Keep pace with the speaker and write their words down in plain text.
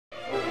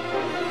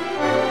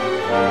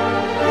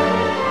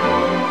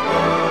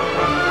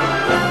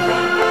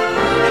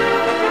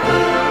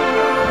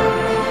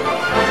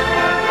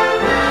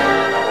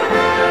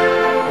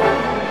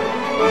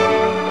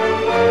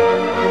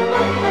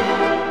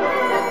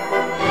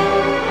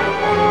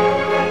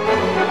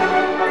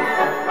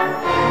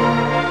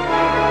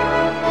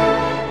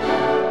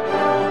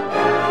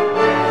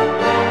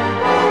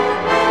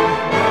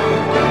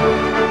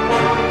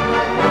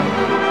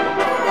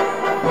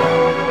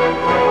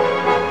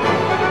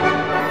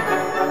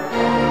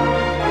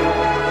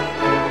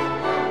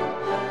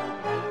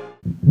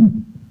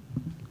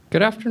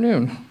Good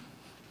afternoon.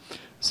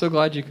 So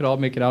glad you could all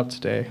make it out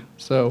today.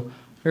 So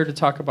I'm here to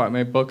talk about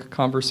my book,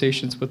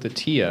 Conversations with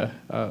Atiyah.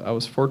 I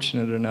was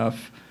fortunate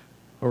enough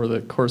over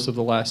the course of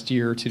the last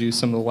year to do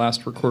some of the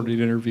last recorded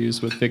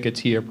interviews with Vic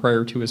Atiyeh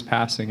prior to his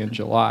passing in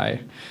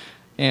July.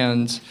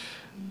 And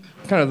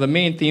kind of the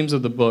main themes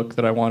of the book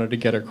that I wanted to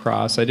get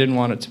across, I didn't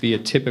want it to be a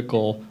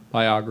typical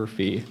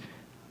biography.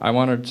 I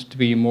wanted it to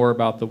be more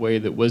about the way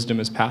that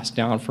wisdom is passed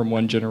down from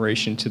one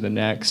generation to the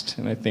next,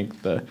 and I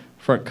think the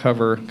front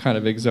cover kind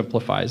of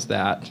exemplifies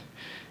that.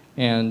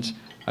 And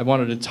I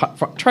wanted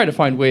to try to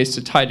find ways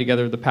to tie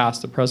together the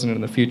past, the present,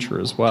 and the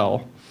future as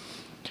well.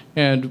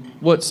 And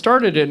what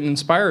started it and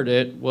inspired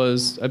it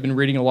was I've been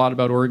reading a lot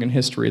about Oregon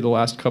history the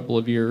last couple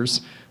of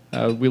years.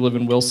 We live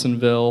in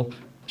Wilsonville,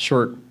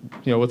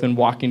 within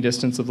walking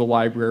distance of the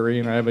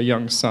library, and I have a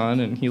young son,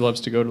 and he loves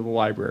to go to the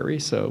library,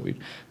 so we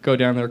go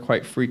down there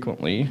quite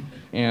frequently,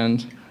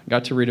 and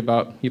got to read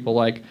about people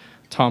like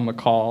Tom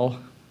McCall,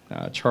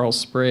 Charles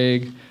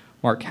Sprague,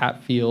 Mark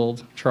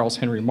Hatfield, Charles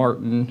Henry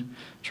Martin,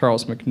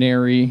 Charles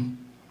McNary.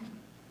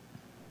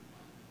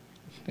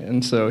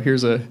 And so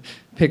here's a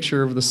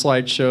picture of the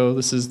slideshow.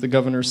 This is the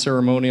governor's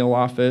ceremonial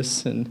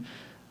office, and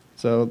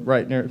so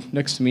right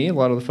next to me, a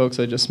lot of the folks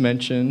I just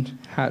mentioned,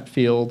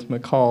 Hatfield,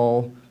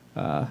 McCall,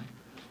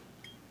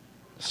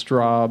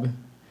 Straub,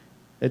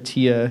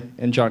 Atiyeh,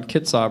 and John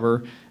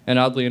Kitzhaber. And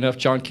oddly enough,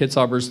 John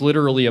Kitzhaber's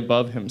literally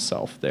above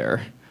himself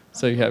there.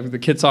 So you have the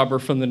Kitzhaber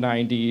from the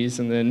 90s,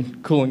 and then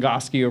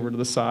Kulingoski over to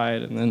the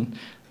side, and then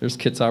there's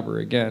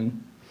Kitzhaber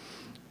again.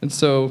 And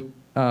so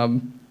I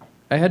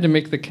had to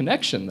make the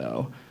connection,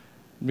 though.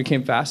 I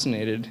became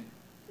fascinated.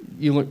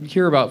 You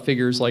hear about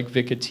figures like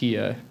Vic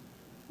Atiyeh,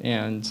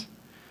 and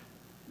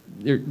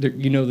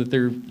you know that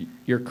they're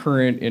your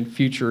current and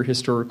future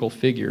historical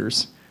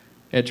figures.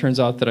 It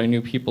turns out that I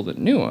knew people that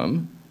knew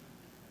them.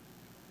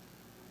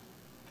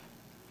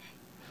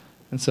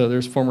 And so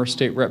there's former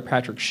state rep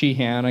Patrick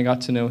Sheehan. I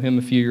got to know him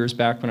a few years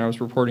back when I was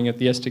reporting at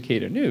the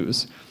Estacada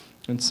News.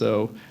 And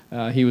so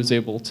he was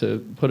able to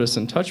put us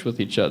in touch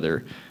with each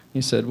other. He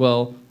said,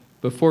 well,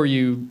 before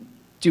you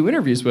do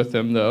interviews with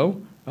him,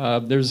 though,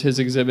 his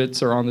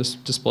exhibits are on this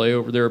display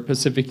over there at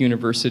Pacific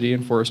University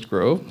in Forest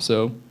Grove,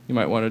 so you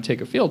might want to take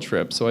a field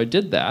trip. So I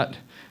did that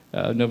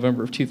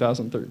November of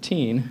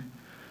 2013.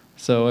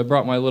 So I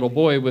brought my little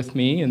boy with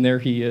me, and there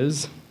he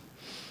is.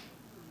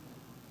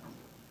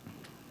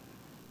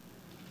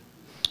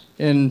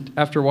 And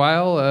after a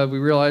while, we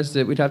realized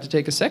that we'd have to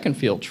take a second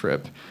field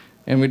trip,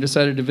 and we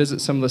decided to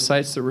visit some of the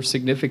sites that were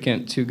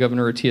significant to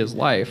Governor Atiyeh's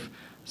life.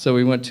 So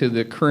we went to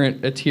the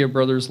current Atiyeh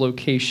Brothers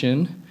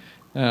location,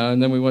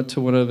 and then we went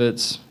to one of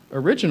its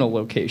original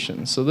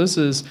locations. So this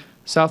is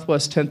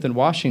Southwest 10th and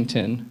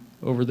Washington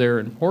over there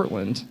in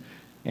Portland.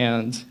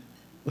 And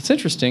what's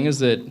interesting is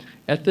that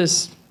at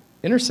this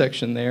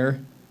intersection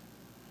there,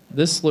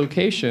 this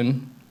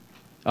location,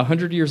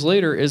 100 years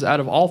later, is,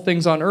 out of all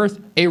things on earth,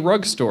 a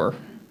rug store,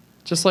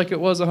 just like it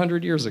was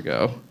 100 years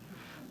ago.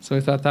 So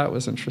we thought that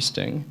was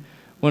interesting.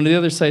 One of the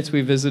other sites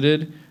we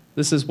visited,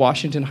 this is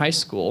Washington High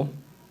School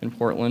in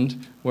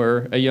Portland,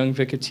 where a young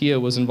Vic Atiyeh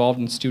was involved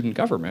in student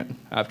government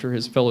after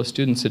his fellow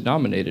students had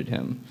nominated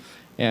him.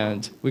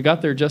 And we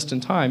got there just in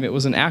time. It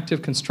was an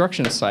active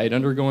construction site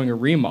undergoing a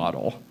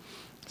remodel.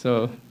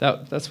 So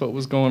that's what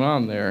was going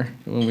on there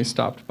when we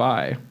stopped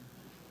by.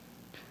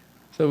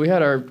 So we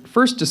had our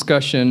first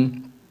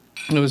discussion,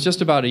 and it was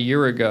just about a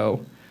year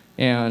ago,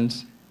 and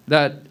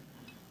that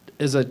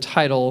is a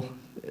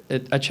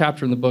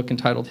chapter in the book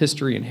entitled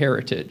History and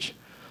Heritage.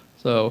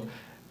 So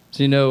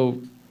you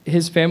know,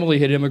 his family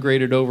had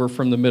immigrated over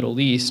from the Middle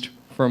East,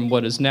 from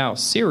what is now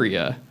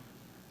Syria,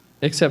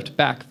 except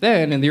back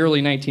then, in the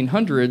early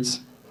 1900s,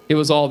 it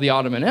was all the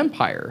Ottoman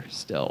Empire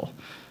still.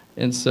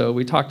 And so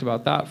we talked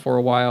about that for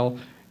a while,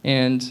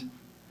 and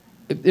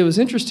it was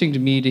interesting to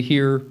me to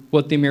hear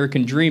what the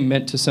American dream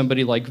meant to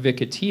somebody like Vic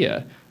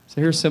Atiyeh.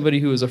 So here's somebody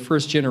who was a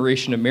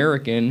first-generation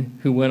American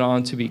who went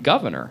on to be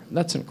governor.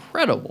 That's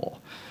incredible.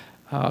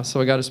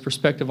 So I got his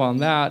perspective on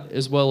that,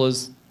 as well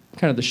as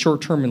kind of the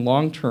short-term and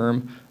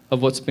long-term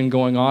of what's been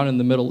going on in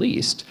the Middle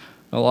East.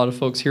 A lot of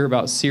folks hear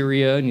about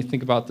Syria, and you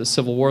think about the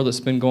civil war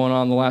that's been going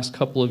on the last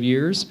couple of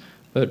years,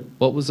 but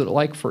what was it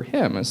like for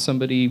him as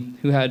somebody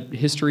who had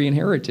history and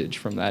heritage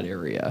from that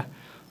area?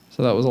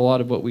 So that was a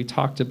lot of what we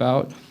talked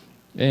about.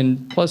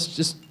 And plus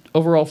just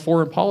overall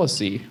foreign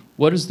policy.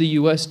 What is the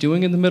U.S.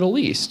 doing in the Middle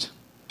East?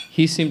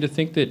 He seemed to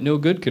think that no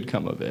good could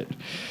come of it.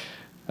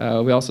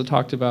 We also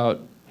talked about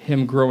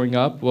him growing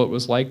up, what it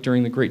was like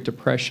during the Great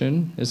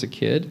Depression as a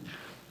kid,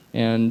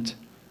 and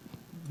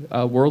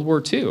World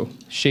War II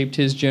shaped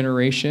his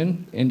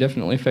generation and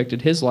definitely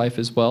affected his life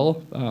as well.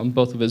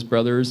 Both of his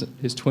brothers,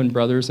 his twin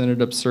brothers,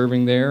 ended up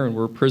serving there and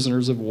were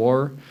prisoners of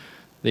war.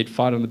 They'd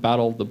fought in the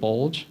Battle of the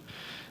Bulge.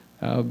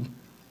 I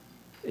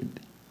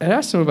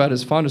asked him about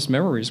his fondest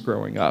memories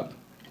growing up,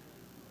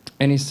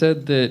 and he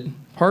said that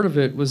part of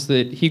it was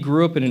that he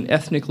grew up in an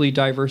ethnically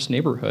diverse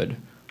neighborhood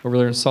over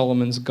there in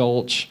Solomon's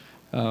Gulch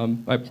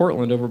by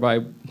Portland, over by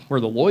where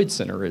the Lloyd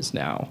Center is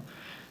now.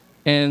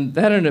 And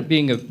that ended up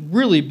being a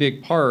really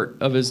big part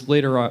of his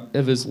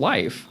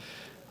life,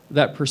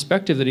 that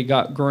perspective that he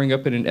got growing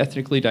up in an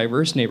ethnically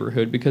diverse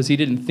neighborhood, because he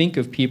didn't think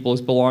of people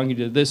as belonging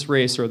to this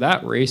race or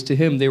that race. To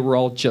him, they were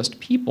all just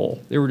people.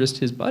 They were just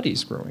his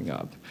buddies growing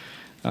up.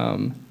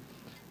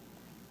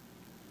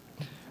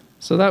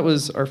 So that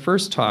was our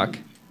first talk.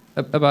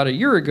 About a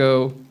year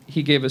ago,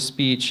 he gave a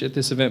speech at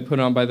this event put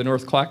on by the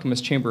North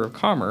Clackamas Chamber of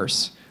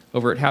Commerce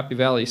over at Happy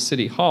Valley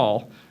City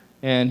Hall.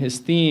 And the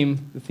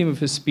theme of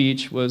his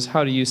speech was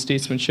how to use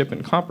statesmanship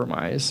and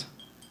compromise.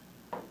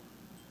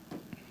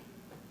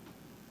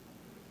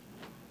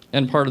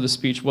 And part of the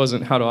speech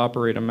wasn't how to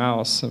operate a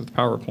mouse with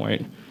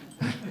PowerPoint.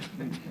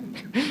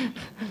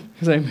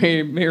 Because I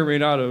may or may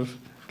not have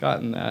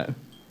gotten that.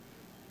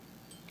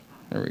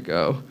 There we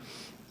go.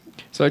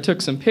 So I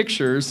took some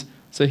pictures.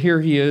 So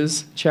here he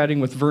is chatting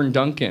with Vern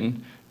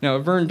Duncan. Now,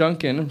 Vern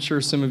Duncan, I'm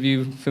sure some of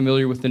you are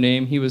familiar with the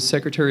name. He was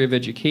Secretary of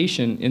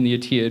Education in the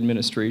Atiyeh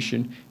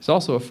administration. He's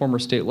also a former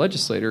state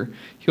legislator.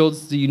 He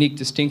holds the unique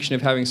distinction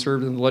of having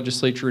served in the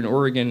legislature in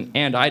Oregon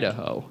and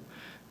Idaho.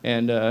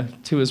 And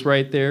to his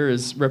right there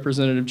is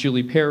Representative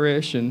Julie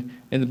Parrish, and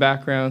in the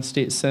background,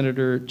 State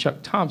Senator Chuck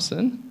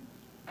Thompson.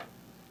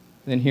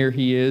 Then here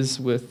he is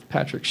with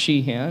Patrick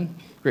Sheehan.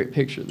 Great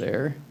picture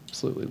there.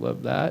 Absolutely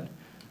love that.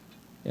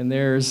 And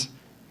there's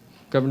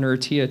Governor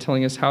Atiyeh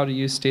telling us how to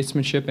use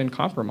statesmanship and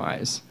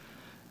compromise.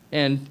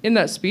 And in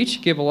that speech,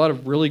 he gave a lot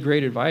of really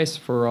great advice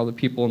for all the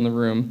people in the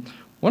room.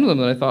 One of them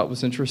that I thought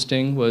was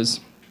interesting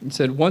was, he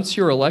said, once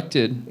you're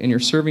elected and you're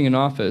serving in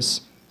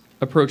office,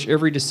 approach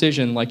every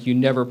decision like you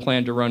never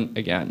plan to run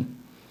again.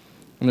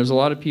 And there's a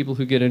lot of people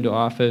who get into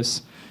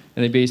office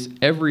and they base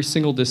every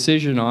single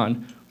decision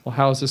on, well,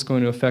 how is this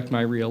going to affect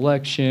my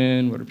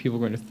reelection? What are people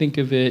going to think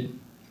of it?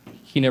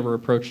 He never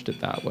approached it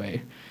that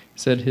way. He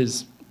said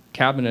his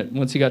cabinet,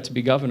 once he got to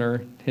be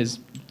governor, his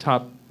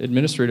top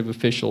administrative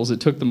officials, it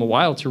took them a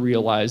while to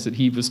realize that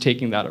he was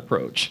taking that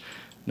approach,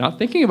 not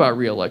thinking about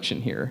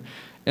reelection here,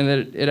 and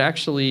that it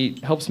actually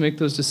helps make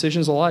those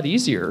decisions a lot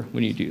easier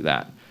when you do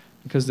that,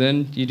 because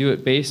then you do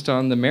it based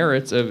on the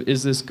merits of,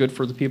 is this good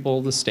for the people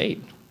of the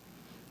state,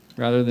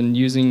 rather than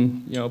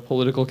using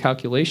political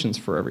calculations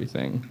for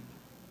everything.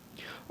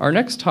 Our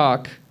next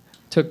talk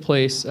took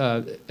place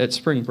at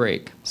spring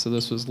break, so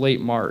this was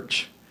late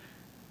March.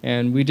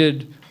 And we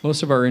did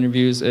most of our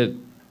interviews at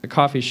a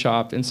coffee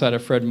shop inside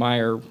of Fred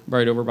Meyer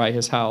right over by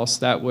his house.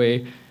 That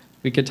way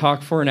we could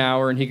talk for an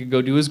hour and he could go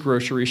do his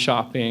grocery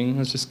shopping. It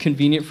was just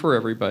convenient for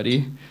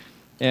everybody.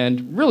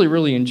 And really,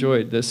 really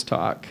enjoyed this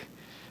talk.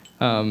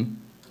 And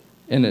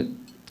it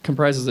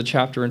comprises a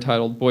chapter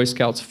entitled Boy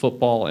Scouts,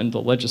 Football, and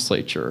the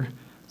Legislature.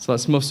 So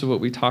that's most of what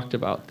we talked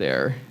about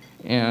there.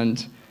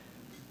 And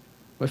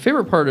my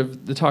favorite part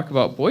of the talk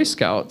about Boy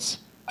Scouts,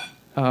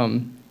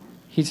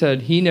 he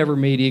said he never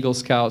made Eagle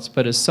Scouts,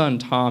 but his son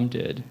Tom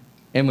did.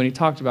 And when he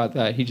talked about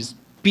that, he just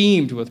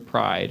beamed with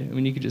pride. I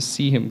mean, you could just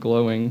see him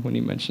glowing when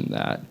he mentioned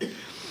that.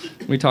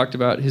 We talked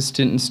about his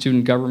stint in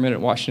student government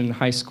at Washington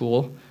High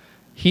School.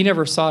 He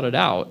never sought it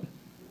out.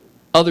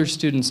 Other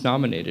students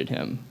nominated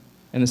him.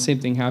 And the same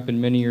thing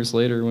happened many years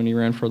later when he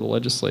ran for the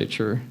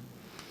legislature.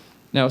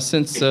 Now,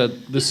 since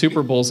the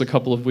Super Bowl's a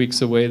couple of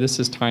weeks away, this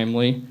is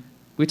timely,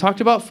 we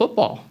talked about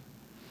football.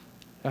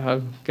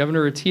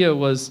 Governor Atiyeh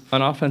was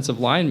an offensive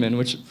lineman,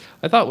 which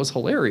I thought was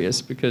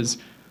hilarious because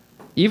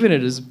even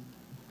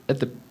at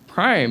the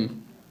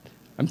prime,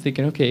 I'm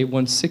thinking, okay,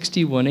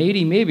 160,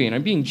 180 maybe, and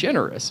I'm being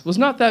generous, was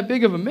not that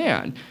big of a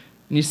man.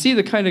 And you see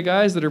the kind of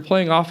guys that are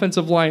playing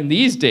offensive line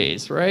these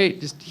days, right?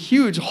 Just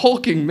huge,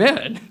 hulking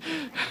men.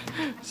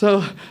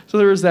 So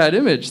there was that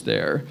image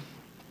there.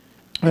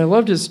 And I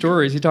loved his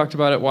stories. He talked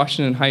about at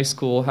Washington High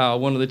School how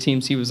one of the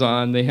teams he was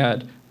on, they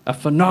had a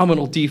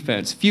phenomenal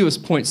defense,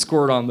 fewest points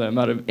scored on them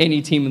out of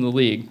any team in the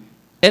league.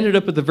 Ended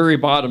up at the very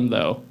bottom,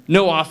 though.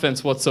 No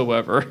offense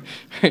whatsoever.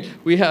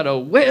 We had a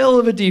whale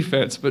of a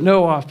defense, but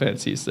no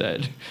offense, he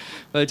said.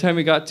 By the time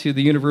we got to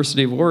the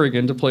University of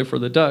Oregon to play for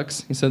the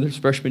Ducks, he said their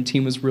freshman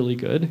team was really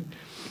good.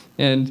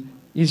 And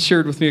he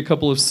shared with me a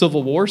couple of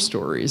Civil War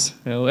stories.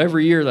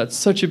 Every year, that's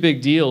such a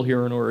big deal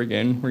here in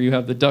Oregon, where you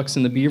have the Ducks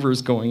and the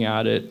Beavers going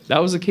at it.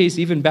 That was the case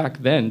even back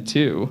then,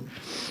 too.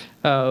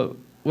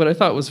 What I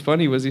thought was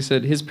funny was he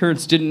said his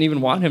parents didn't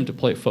even want him to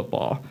play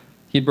football.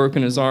 He'd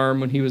broken his arm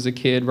when he was a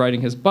kid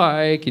riding his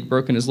bike. He'd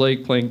broken his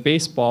leg playing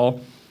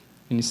baseball.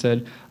 And he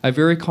said, I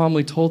very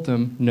calmly told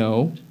them,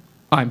 no,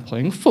 I'm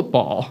playing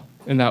football.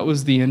 And that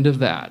was the end of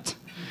that.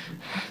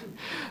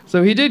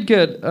 So he did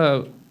get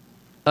an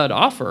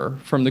offer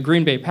from the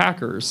Green Bay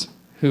Packers,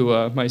 who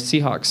my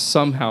Seahawks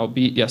somehow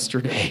beat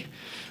yesterday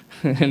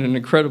in an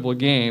incredible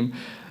game.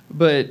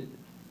 But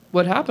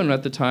what happened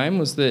at the time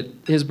was that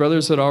his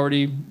brothers had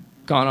already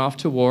gone off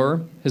to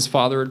war. His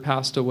father had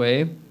passed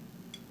away.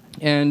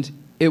 And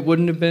it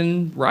wouldn't have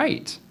been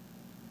right.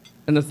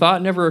 And the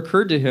thought never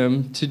occurred to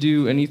him to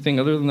do anything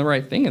other than the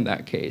right thing in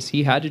that case.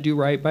 He had to do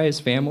right by his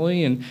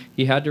family, and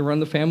he had to run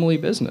the family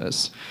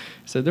business.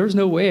 He said there was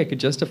no way I could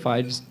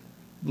justify just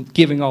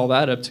giving all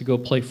that up to go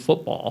play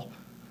football.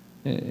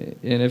 And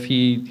if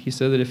he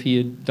said that if he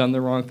had done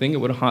the wrong thing, it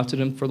would have haunted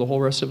him for the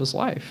whole rest of his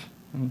life.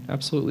 I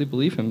absolutely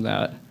believe him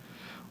that.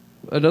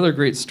 Another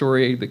great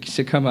story that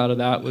to come out of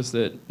that was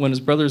that when his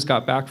brothers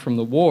got back from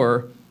the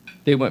war,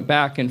 they went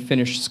back and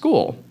finished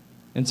school.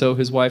 And so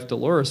his wife,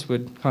 Dolores,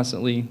 would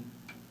constantly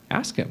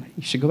ask him,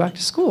 "You should go back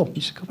to school.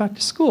 You should go back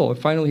to school." And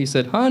finally he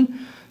said, "Hon,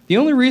 the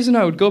only reason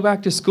I would go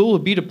back to school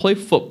would be to play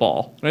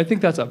football. And I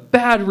think that's a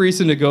bad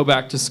reason to go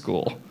back to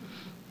school."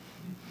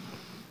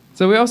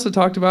 So we also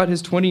talked about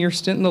his 20-year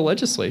stint in the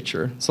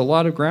legislature. It's a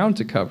lot of ground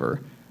to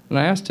cover. And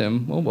I asked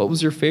him, well, what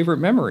was your favorite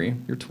memory,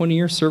 your 20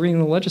 years serving in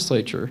the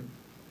legislature?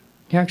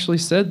 He actually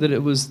said that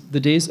it was the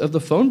days of the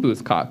phone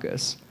booth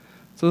caucus.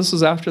 So this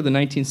was after the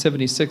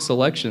 1976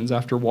 elections,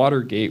 after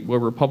Watergate, where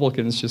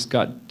Republicans just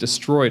got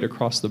destroyed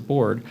across the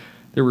board.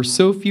 There were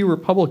so few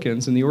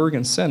Republicans in the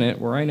Oregon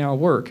Senate, where I now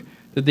work,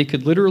 that they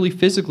could literally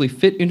physically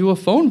fit into a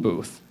phone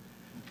booth.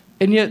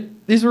 And yet,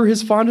 these were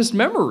his fondest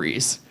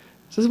memories.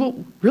 He says,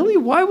 well, really,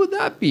 why would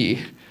that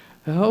be?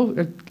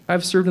 Oh,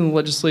 I've served in the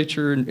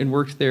legislature and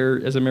worked there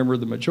as a member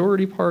of the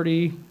majority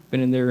party, been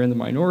in there in the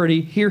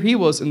minority. Here he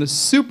was in the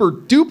super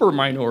duper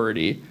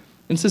minority.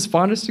 And it's his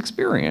fondest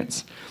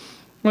experience.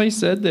 Well, he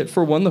said that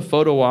for one, the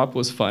photo op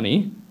was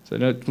funny. So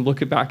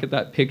looking back at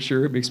that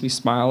picture, it makes me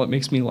smile, it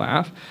makes me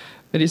laugh.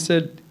 But he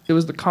said it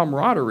was the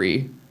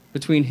camaraderie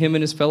between him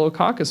and his fellow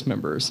caucus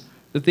members,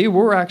 that they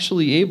were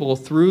actually able,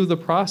 through the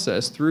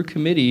process, through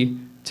committee,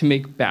 to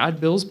make bad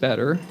bills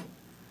better.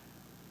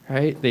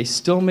 Right? They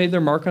still made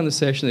their mark on the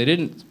session. They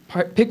didn't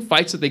pick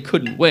fights that they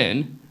couldn't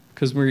win,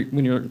 because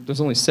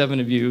there's only 7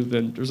 of you,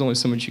 then there's only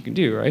so much you can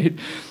do, right?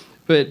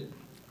 But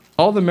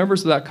all the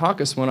members of that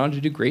caucus went on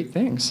to do great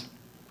things.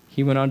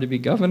 He went on to be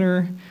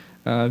governor.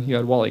 You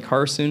had Wally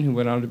Carson, who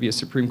went on to be a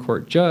Supreme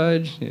Court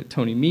judge. You had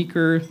Tony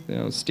Meeker,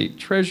 state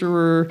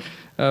treasurer.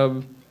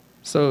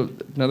 So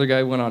another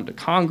guy went on to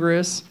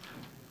Congress.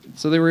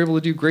 So they were able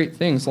to do great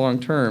things long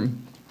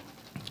term.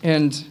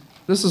 And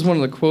this is one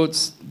of the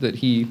quotes that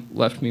he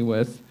left me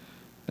with,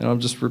 and I'll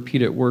just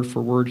repeat it word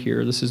for word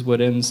here. This is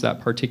what ends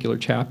that particular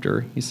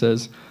chapter. He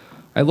says,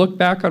 "I look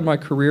back on my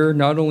career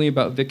not only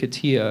about Vic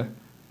Atiyeh,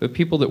 but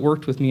people that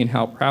worked with me and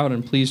how proud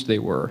and pleased they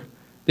were.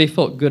 They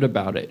felt good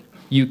about it.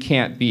 You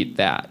can't beat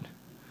that."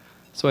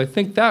 So I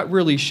think that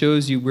really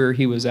shows you where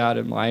he was at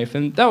in life,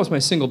 and that was my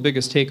single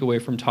biggest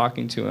takeaway from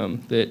talking to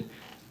him, that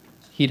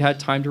he'd had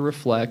time to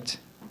reflect.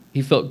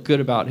 He felt good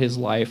about his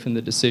life and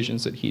the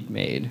decisions that he'd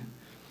made.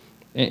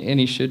 And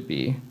he should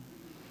be.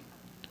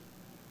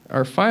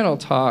 Our final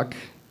talk,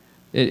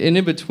 and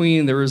in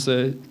between, there was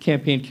a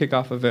campaign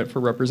kickoff event for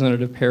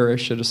Representative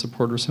Parrish at a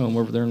supporter's home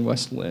over there in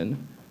West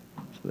Lynn.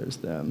 So there's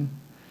them.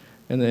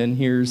 And then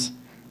here's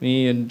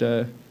me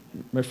and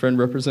my friend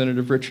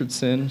Representative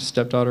Richardson,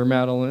 stepdaughter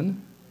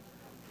Madeline.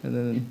 And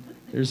then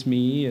there's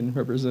me and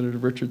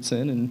Representative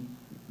Richardson and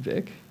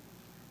Vic.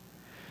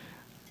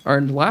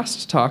 Our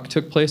last talk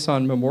took place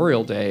on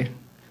Memorial Day,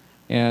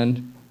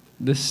 and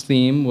this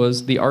theme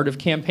was the art of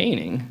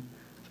campaigning.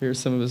 So here's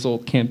some of his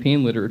old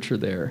campaign literature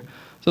there.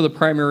 So the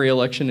primary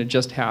election had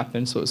just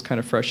happened, so it was kind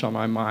of fresh on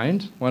my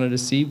mind. Wanted to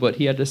see what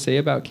he had to say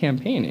about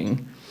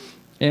campaigning.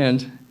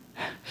 And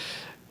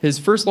his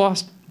first,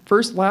 last,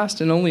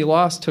 and only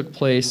loss took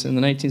place in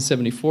the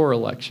 1974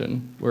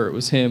 election, where it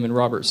was him and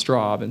Robert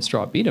Straub, and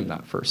Straub beat him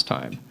that first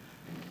time.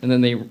 And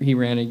then he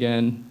ran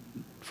again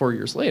 4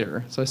 years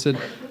later. So I said,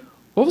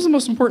 what was the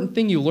most important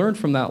thing you learned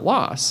from that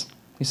loss?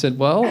 He said,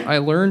 well, I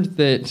learned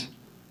that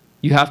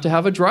you have to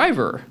have a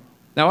driver.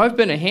 Now, I've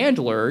been a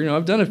handler,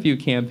 I've done a few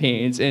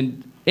campaigns,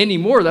 and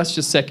anymore, that's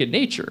just second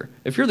nature.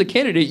 If you're the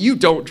candidate, you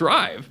don't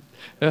drive.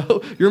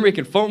 You're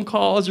making phone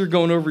calls, you're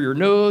going over your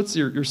notes,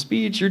 your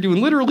speech, you're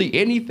doing literally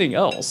anything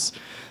else.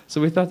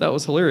 So we thought that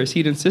was hilarious.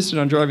 He'd insisted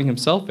on driving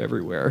himself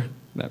everywhere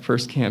in that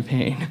first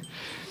campaign.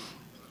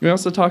 We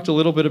also talked a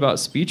little bit about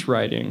speech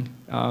writing,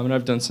 and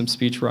I've done some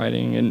speech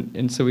writing,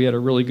 and so we had a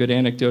really good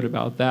anecdote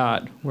about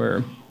that,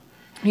 where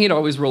he'd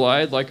always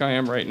relied, like I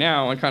am right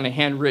now, on kind of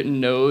handwritten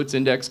notes,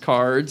 index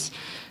cards.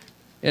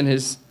 And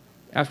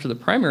after the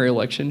primary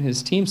election,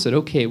 his team said,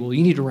 okay, well,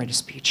 you need to write a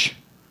speech.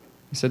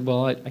 He said,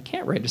 well, I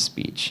can't write a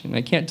speech, and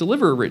I can't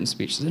deliver a written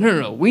speech. He said,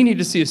 no, we need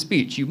to see a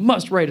speech. You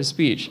must write a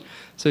speech.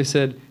 So he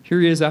said, here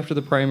he is after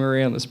the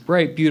primary on this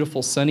bright,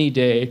 beautiful, sunny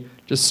day,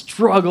 just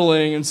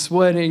struggling and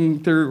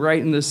sweating through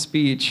writing this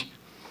speech.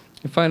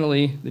 And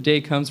finally, the day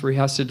comes where he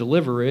has to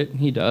deliver it, and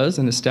he does,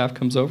 and his staff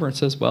comes over and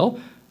says, well,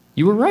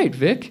 you were right,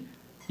 Vic.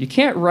 You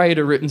can't write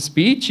a written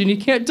speech, and you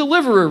can't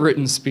deliver a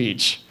written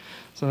speech.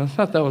 So I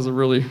thought that was a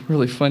really,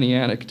 really funny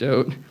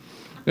anecdote.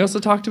 We also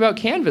talked about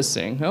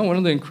canvassing. One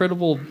of the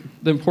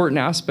important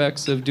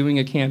aspects of doing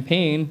a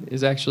campaign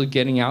is actually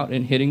getting out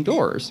and hitting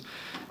doors.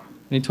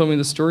 And he told me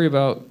the story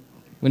about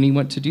when he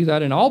went to do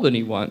that in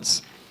Albany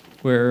once,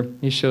 where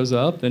he shows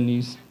up and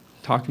he's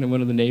talking to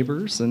one of the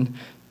neighbors, and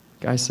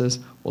the guy says,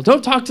 well,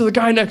 don't talk to the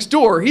guy next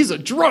door. He's a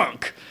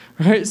drunk.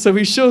 Right? So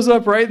he shows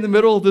up right in the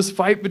middle of this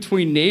fight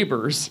between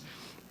neighbors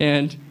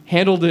and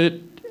handled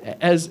it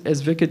as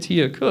Vic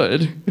Atiyeh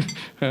could,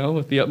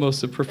 with the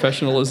utmost of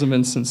professionalism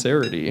and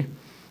sincerity.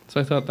 So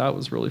I thought that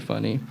was really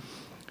funny.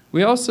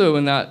 We also,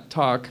 in that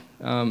talk,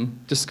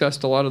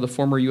 discussed a lot of the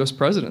former U.S.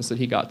 presidents that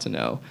he got to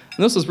know.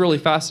 And this was really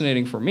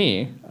fascinating for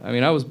me. I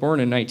mean, I was born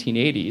in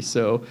 1980,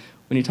 so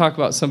when you talk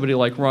about somebody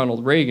like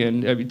Ronald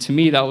Reagan, I mean, to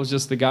me, that was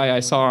just the guy I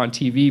saw on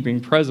TV being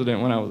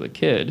president when I was a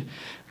kid,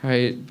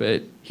 right?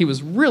 But he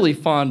was really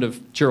fond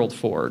of Gerald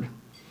Ford.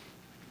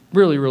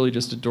 Really, really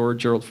just adored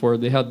Gerald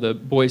Ford. They had the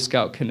Boy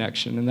Scout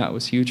connection, and that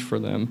was huge for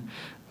them.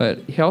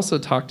 But he also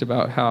talked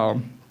about how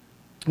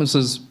this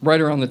was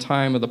right around the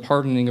time of the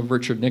pardoning of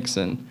Richard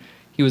Nixon.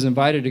 He was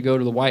invited to go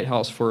to the White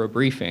House for a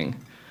briefing.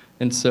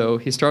 And so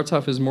he starts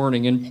off his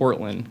morning in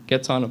Portland,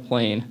 gets on a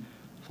plane,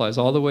 flies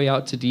all the way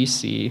out to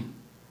D.C.,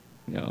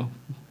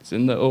 it's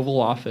in the Oval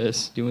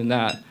Office doing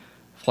that,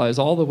 flies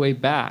all the way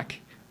back,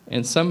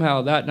 and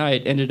somehow that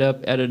night ended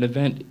up at an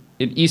event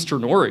in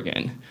Eastern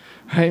Oregon,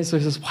 right? So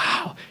he says,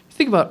 wow, you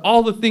think about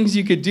all the things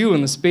you could do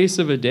in the space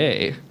of a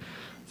day.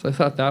 So I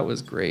thought that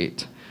was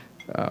great.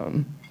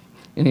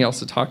 And he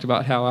also talked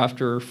about how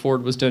after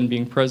Ford was done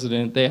being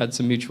president, they had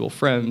some mutual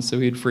friends, so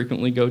he'd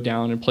frequently go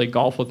down and play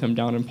golf with them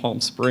down in Palm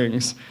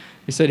Springs.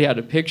 He said he had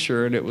a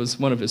picture, and it was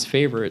one of his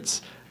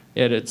favorites,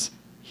 and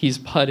he's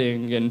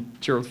putting,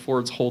 and Gerald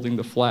Ford's holding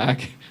the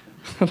flag.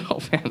 Oh,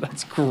 man,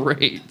 that's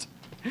great.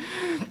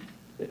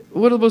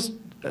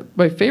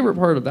 My favorite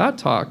part of that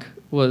talk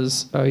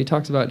was he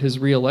talks about his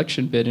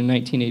re-election bid in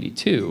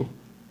 1982.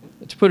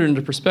 To put it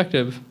into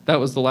perspective, that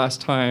was the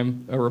last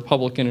time a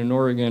Republican in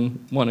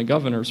Oregon won a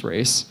governor's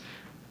race.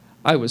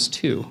 I was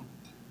 2.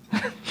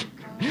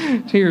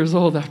 2 years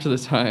old after the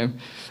time.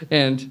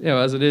 And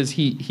as it is,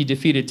 he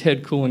defeated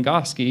Ted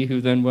Kulongoski,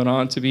 who then went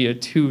on to be a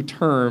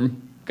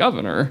 2-term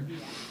governor.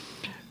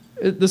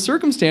 The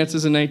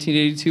circumstances in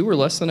 1982 were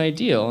less than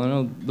ideal. I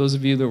know those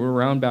of you that were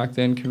around back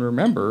then can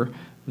remember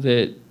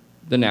that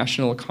the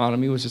national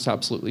economy was just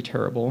absolutely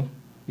terrible.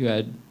 You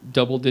had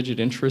double-digit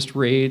interest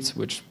rates,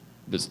 which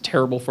was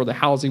terrible for the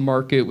housing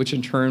market, which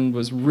in turn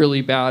was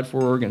really bad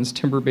for Oregon's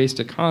timber-based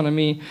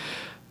economy.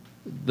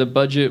 The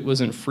budget was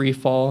in free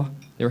fall.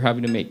 They were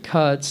having to make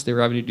cuts. They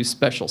were having to do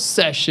special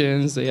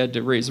sessions. They had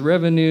to raise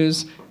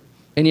revenues.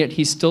 And yet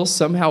he still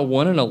somehow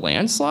won in a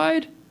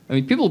landslide? I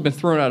mean, people have been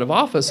thrown out of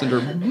office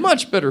under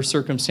much better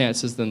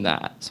circumstances than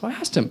that. So I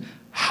asked him,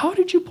 how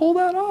did you pull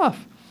that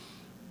off?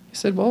 He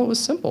said, well, it was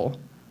simple.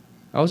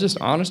 I was just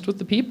honest with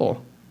the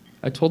people.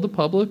 I told the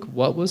public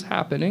what was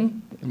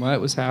happening and why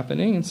it was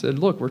happening and said,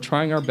 look, we're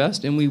trying our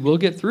best and we will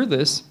get through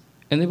this.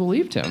 And they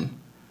believed him.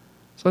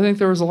 So I think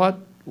there was a lot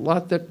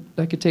that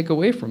I could take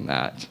away from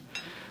that.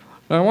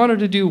 Now, I wanted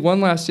to do one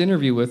last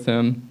interview with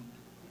him.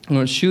 I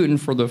was shooting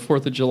for the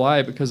 4th of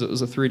July because it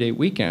was a 3-day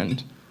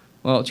weekend.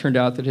 Well, it turned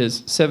out that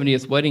his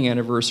 70th wedding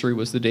anniversary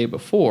was the day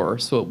before,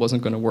 so it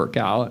wasn't going to work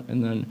out.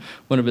 And then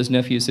one of his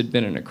nephews had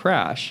been in a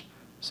crash.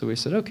 So we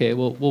said, okay,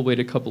 we'll wait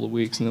a couple of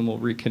weeks and then we'll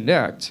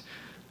reconnect.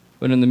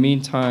 But in the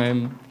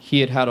meantime,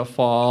 he had a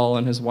fall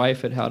and his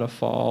wife had a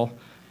fall.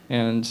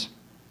 And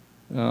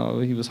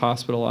he was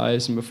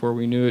hospitalized, and before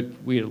we knew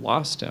it, we had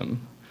lost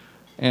him.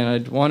 And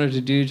I wanted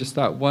to do just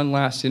that one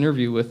last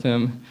interview with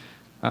him,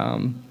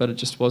 but it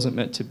just wasn't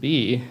meant to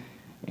be.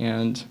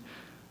 And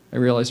I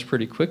realized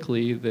pretty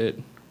quickly that,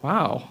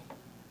 wow,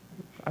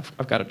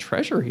 I've got a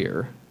treasure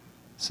here.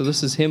 So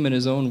this is him in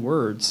his own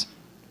words,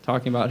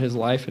 talking about his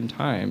life and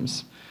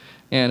times.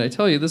 And I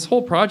tell you, this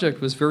whole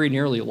project was very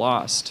nearly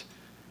lost.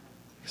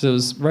 Because it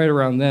was right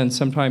around then,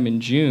 sometime in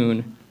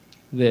June,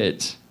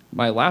 that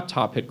my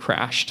laptop had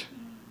crashed.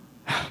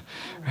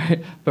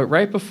 Right? But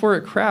right before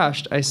it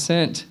crashed, I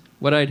sent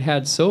what I'd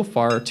had so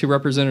far to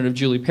Representative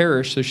Julie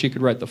Parrish so she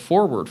could write the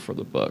foreword for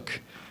the book.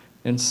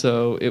 And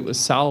so it was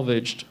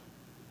salvaged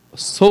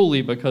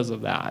solely because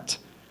of that.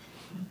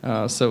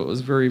 So it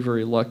was very,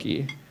 very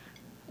lucky.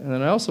 And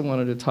then I also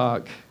wanted to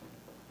talk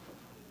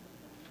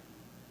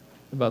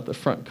about the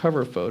front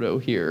cover photo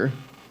here.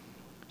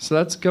 So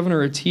that's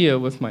Governor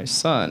Atiyeh with my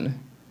son.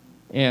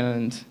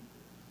 And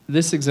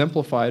this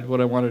exemplified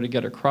what I wanted to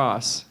get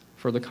across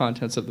for the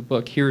contents of the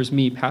book. Here's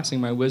me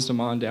passing my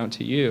wisdom on down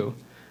to you.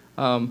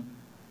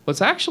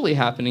 What's actually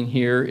happening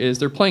here is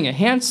they're playing a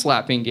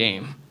hand-slapping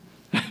game.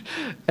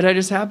 And I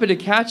just happened to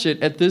catch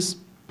it at this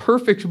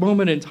perfect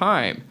moment in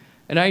time.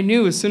 And I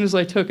knew as soon as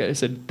I took it, I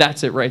said,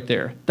 that's it right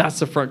there. That's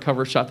the front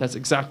cover shot. That's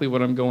exactly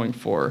what I'm going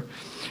for.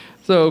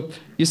 So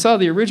you saw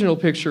the original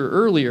picture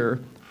earlier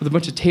with a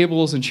bunch of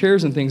tables and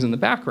chairs and things in the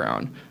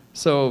background.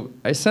 So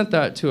I sent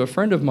that to a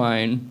friend of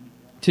mine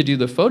to do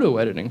the photo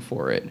editing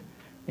for it.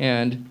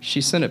 And she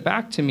sent it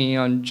back to me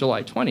on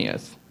July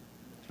 20th.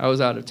 I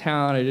was out of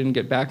town. I didn't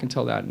get back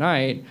until that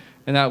night.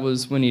 And that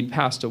was when he'd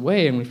passed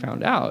away and we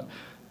found out.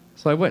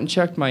 So I went and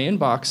checked my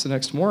inbox the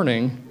next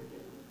morning.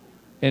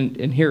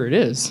 And here it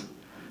is,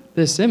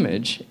 this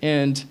image.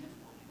 And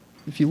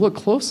if you look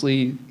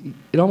closely,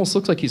 it almost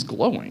looks like he's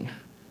glowing.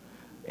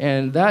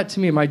 And that,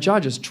 to me, my jaw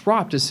just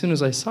dropped as soon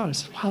as I saw it. I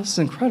said, wow, this is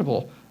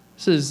incredible.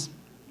 This is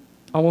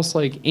almost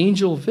like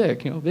Angel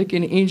Vic, Vic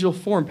in angel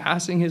form,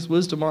 passing his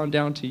wisdom on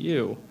down to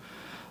you.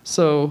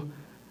 So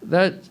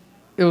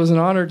it was an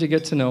honor to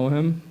get to know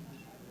him.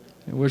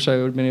 I wish I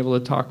would have been able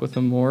to talk with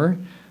him more.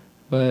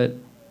 but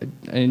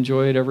I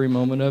enjoyed every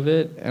moment of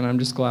it, and I'm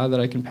just glad that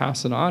I can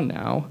pass it on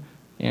now.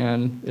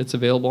 And it's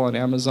available on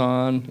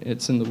Amazon.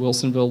 It's in the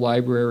Wilsonville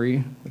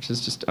Library, which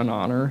is just an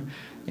honor.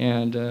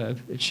 And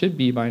it should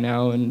be by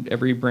now in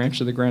every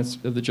branch of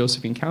the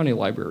Josephine County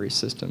Library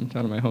system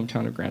down in my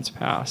hometown of Grants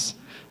Pass.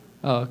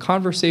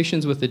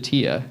 Conversations with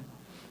Atiyeh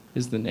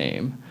is the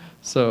name.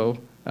 So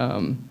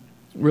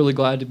really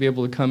glad to be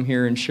able to come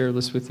here and share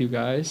this with you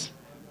guys.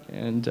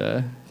 And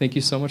thank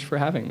you so much for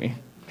having me.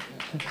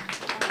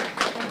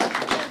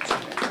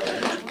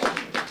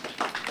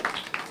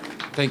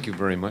 Thank you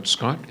very much,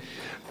 Scott.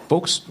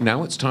 Folks,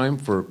 now it's time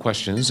for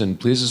questions, and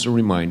please, as a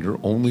reminder,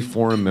 only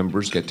forum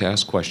members get to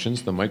ask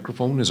questions. The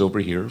microphone is over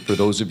here. For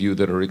those of you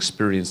that are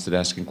experienced at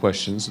asking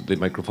questions, the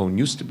microphone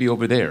used to be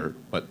over there,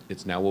 but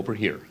it's now over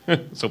here.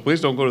 So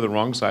please don't go to the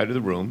wrong side of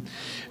the room.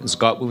 And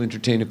Scott will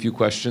entertain a few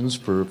questions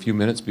for a few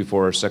minutes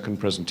before our second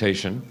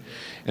presentation.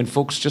 And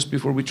folks, just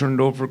before we turn it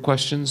over for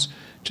questions,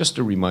 just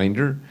a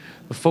reminder,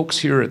 the folks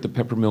here at the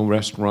Peppermill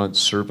Restaurant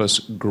serve us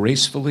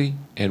gracefully,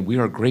 and we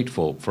are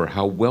grateful for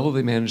how well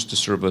they manage to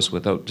serve us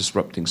without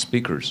disrupting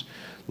speakers.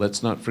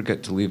 Let's not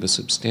forget to leave a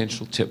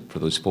substantial tip for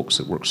those folks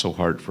that work so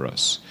hard for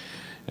us.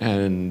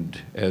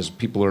 And as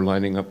people are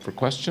lining up for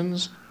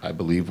questions, I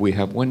believe we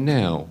have one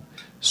now.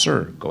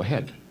 Sir, go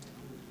ahead.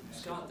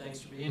 Scott,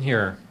 thanks for being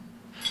here.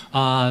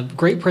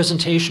 Great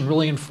presentation,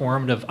 really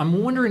informative.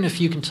 I'm wondering if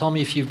you can tell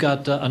me if you've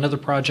got another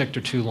project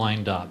or two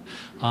lined up.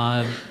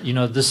 You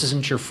know, this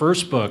isn't your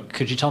first book.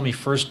 Could you tell me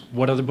first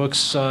what other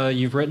books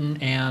you've written,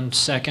 and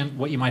second,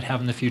 what you might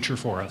have in the future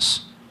for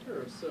us?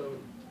 Sure. So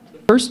the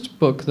first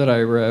book that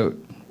I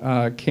wrote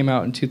came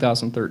out in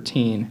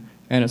 2013,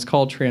 and it's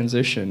called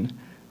Transition.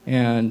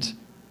 And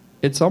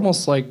it's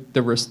almost like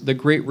the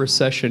Great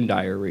Recession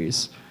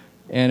Diaries.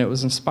 And it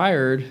was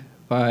inspired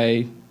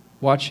by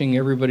watching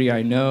everybody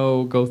I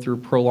know go through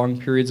prolonged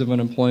periods of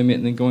unemployment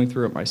and then going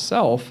through it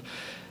myself.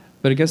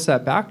 But against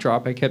that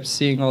backdrop, I kept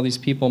seeing all these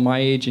people my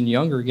age and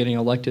younger getting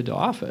elected to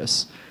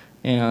office.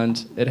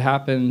 And it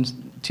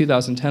happened,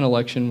 2010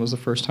 election was the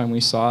first time we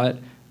saw it,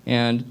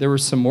 and there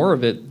was some more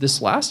of it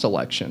this last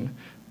election.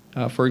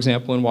 For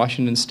example, in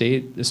Washington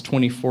State, this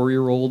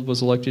 24-year-old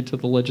was elected to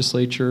the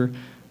legislature.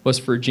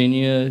 West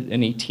Virginia,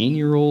 an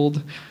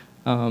 18-year-old.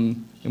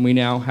 And we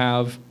now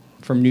have,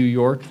 from New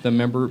York,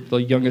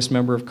 the youngest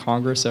member of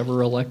Congress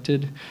ever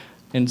elected.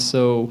 And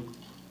so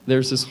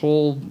there's this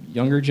whole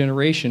younger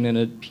generation and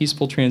a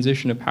peaceful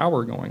transition of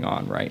power going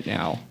on right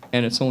now,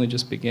 and it's only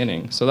just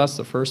beginning. So that's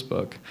the first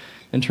book.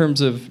 In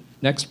terms of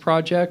next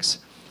projects,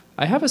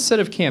 I have a set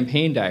of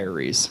campaign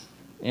diaries,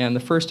 and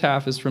the first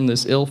half is from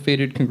this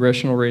ill-fated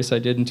congressional race I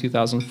did in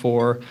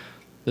 2004.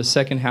 The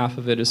second half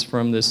of it is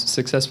from this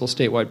successful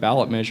statewide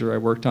ballot measure I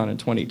worked on in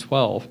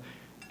 2012,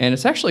 and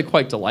it's actually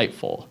quite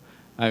delightful.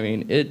 I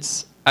mean,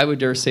 I would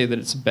dare say that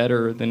it's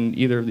better than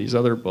either of these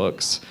other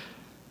books.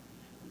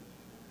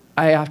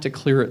 I have to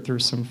clear it through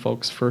some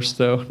folks first,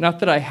 though. Not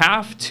that I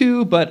have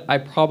to, but I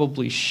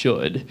probably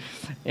should.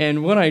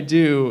 And when I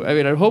do, I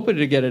mean, I'm hoping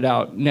to get it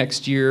out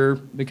next year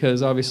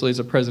because obviously it's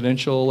a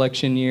presidential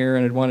election year,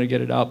 and I'd want to get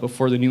it out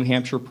before the New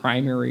Hampshire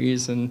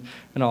primaries and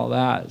all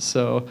that.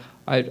 So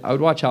I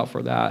would watch out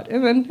for that.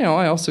 And then, you know,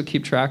 I also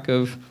keep track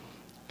of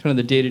kind of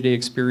the day-to-day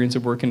experience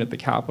of working at the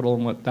Capitol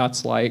and what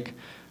that's like.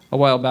 A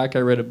while back, I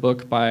read a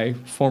book by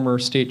former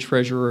state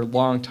treasurer,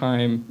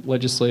 longtime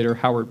legislator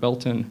Howard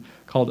Belton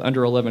called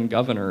Under 11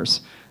 Governors.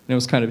 And it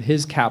was kind of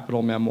his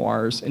Capitol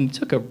memoirs, and he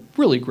took a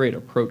really great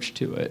approach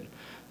to it.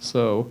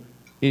 So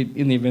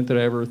in the event that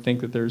I ever think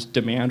that there's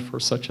demand for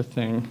such a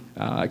thing,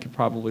 I could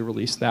probably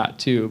release that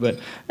too. But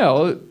you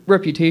know,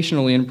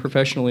 reputationally and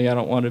professionally, I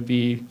don't want to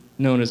be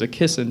known as a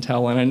kiss and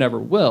tell, and I never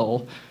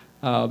will.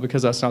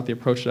 Because that's not the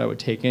approach that I would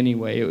take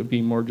anyway. It would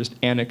be more just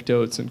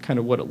anecdotes and kind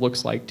of what it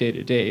looks like day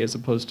to day, as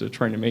opposed to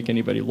trying to make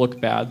anybody look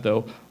bad,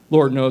 though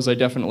Lord knows I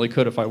definitely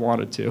could if I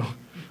wanted to.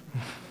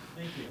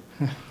 Thank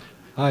you.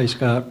 Hi,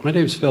 Scott. My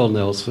name's Phil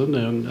Nelson,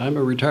 and I'm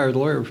a retired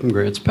lawyer from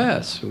Grants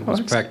Pass. I was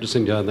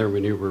practicing down there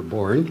when you were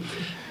born.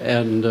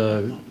 And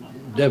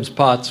Debs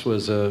Potts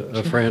was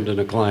a friend and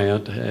a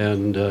client,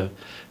 and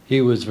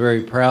he was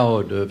very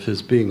proud of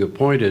his being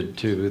appointed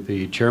to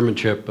the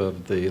chairmanship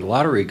of the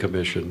Lottery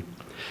Commission.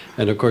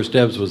 And of course,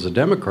 Debs was a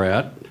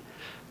Democrat,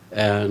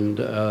 and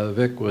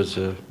Vic was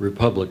a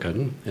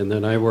Republican. And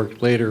then I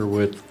worked later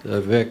with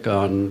Vic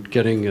on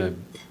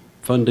getting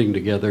funding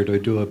together to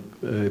do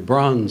a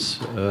bronze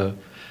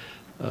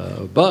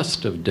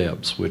bust of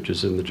Debs, which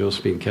is in the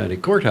Josephine County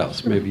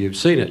Courthouse. Maybe you've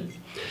seen it.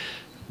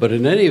 But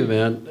in any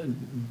event,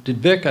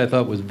 Vic, I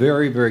thought, was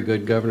very, very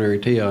good, Governor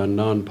Atiyeh, on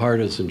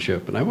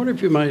nonpartisanship. And I wonder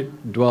if you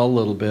might dwell a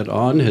little bit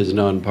on his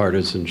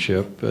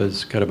nonpartisanship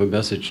as kind of a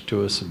message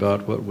to us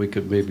about what we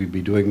could maybe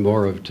be doing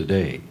more of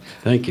today.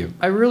 Thank you.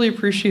 I really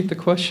appreciate the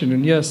question.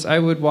 And yes, I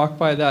would walk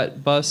by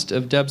that bust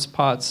of Debs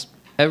Potts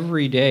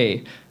every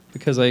day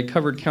because I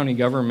covered county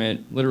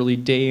government literally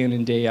day in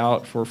and day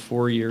out for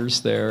 4 years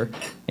there.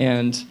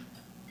 And you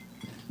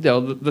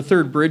know, the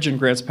third bridge in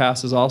Grants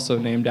Pass is also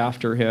named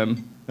after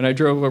him. And I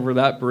drove over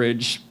that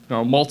bridge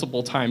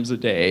multiple times a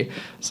day.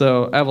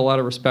 So I have a lot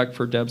of respect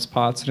for Deb's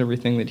Potts and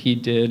everything that he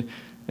did.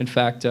 In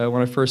fact,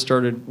 when I first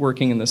started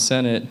working in the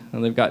Senate,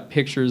 and they've got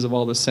pictures of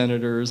all the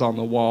senators on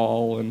the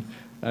wall, and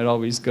I'd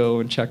always go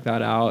and check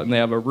that out. And they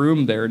have a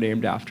room there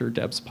named after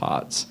Deb's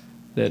Potts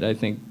that I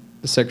think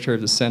the Secretary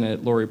of the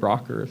Senate, Lauri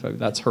Stewart,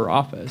 that's her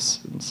office.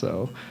 And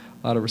so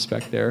a lot of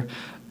respect there.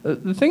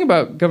 The thing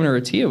about Governor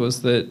Atiyeh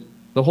was that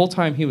the whole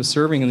time he was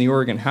serving in the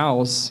Oregon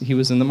House, he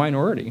was in the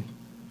minority.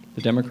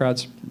 The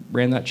Democrats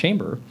ran that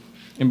chamber.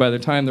 And by the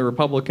time the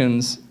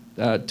Republicans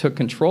took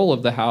control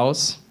of the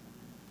House,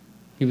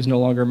 he was no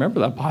longer a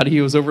member of that body. He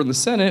was over in the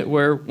Senate,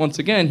 where, once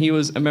again, he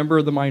was a member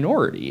of the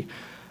minority.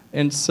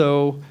 And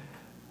so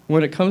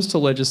when it comes to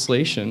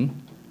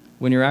legislation,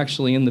 when you're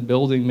actually in the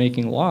building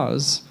making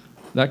laws,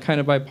 that kind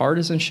of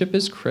bipartisanship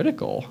is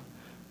critical.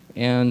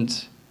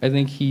 And I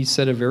think he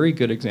set a very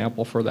good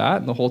example for that.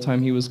 And the whole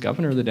time he was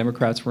governor, the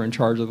Democrats were in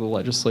charge of the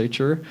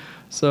legislature.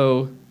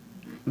 So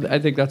I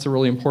think that's a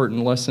really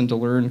important lesson to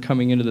learn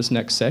coming into this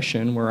next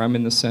session, where I'm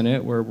in the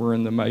Senate, where we're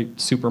in the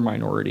super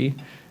minority,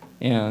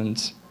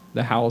 and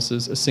the House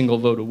is a single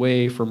vote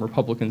away from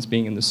Republicans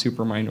being in the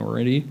super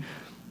minority.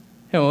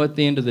 At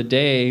the end of the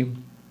day,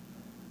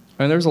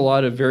 there's a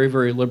lot of very,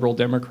 very liberal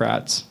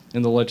Democrats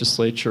in the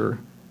legislature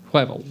who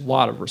I have a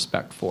lot of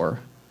respect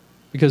for,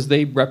 because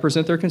they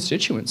represent their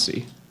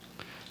constituency.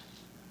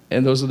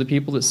 And those are the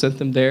people that sent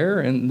them there,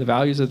 and the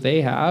values that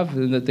they have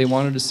and that they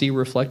wanted to see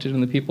reflected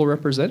in the people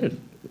represented.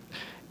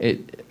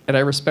 And I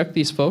respect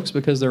these folks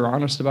because they're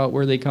honest about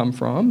where they come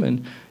from,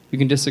 and you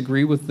can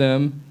disagree with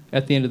them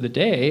at the end of the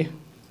day,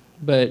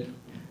 but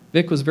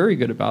Vic was very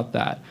good about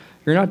that.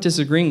 You're not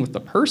disagreeing with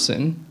the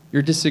person,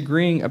 you're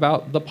disagreeing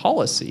about the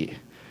policy.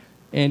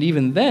 And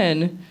even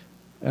then,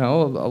 a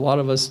lot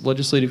of us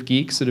legislative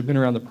geeks that have been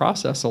around the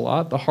process a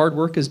lot, the hard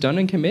work is done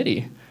in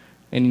committee.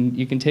 And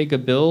you can take a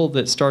bill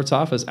that starts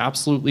off as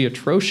absolutely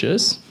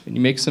atrocious, and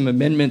you make some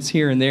amendments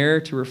here and there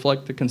to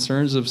reflect the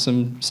concerns of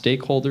some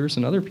stakeholders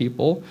and other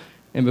people,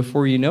 and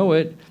before you know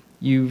it,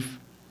 you've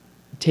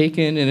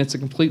taken, and it's a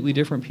completely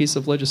different piece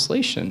of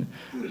legislation.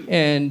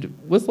 And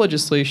with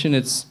legislation,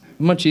 it's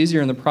much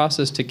easier in the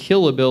process to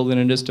kill a bill than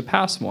it is to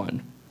pass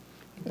one.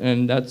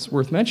 And that's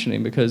worth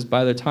mentioning, because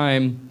by the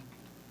time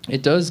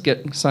it does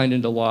get signed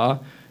into law,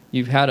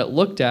 you've had it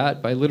looked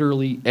at by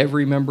literally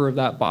every member of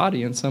that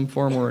body in some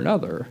form or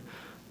another.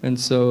 And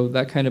so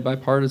that kind of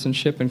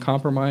bipartisanship and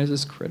compromise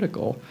is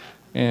critical.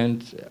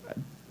 And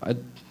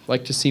I'd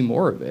like to see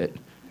more of it.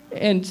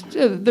 And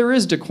there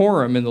is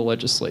decorum in the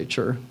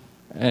legislature.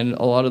 And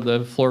a lot of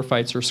the floor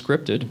fights are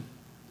scripted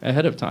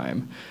ahead of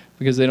time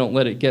because they don't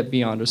let it get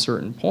beyond a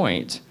certain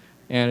point.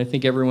 And I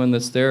think everyone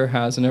that's there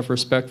has enough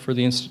respect for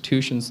the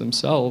institutions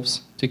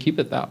themselves to keep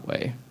it that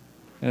way.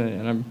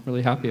 And I'm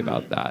really happy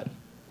about that.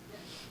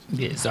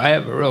 Yeah, so I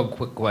have a real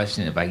quick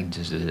question, if I can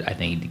just, I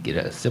think, to get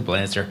a simple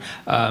answer.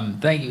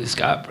 Thank you,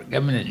 Scott, for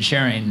coming and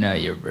sharing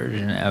your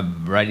version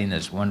of writing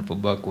this wonderful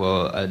book.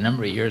 Well, a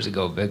number of years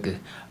ago, Vic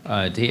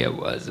Atiyeh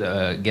was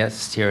a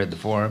guest here at the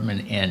forum,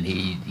 and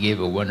he gave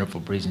a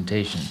wonderful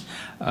presentation.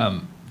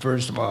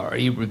 First of all, are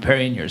you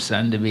preparing your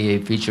son to be a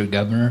future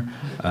governor?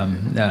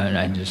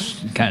 I'm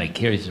just kind of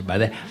curious about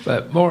that.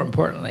 But more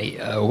importantly,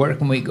 where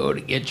can we go to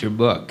get your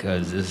book?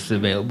 Is this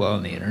available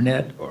on the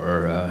internet,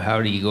 or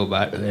how do you go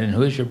about it? And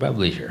who is your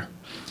publisher?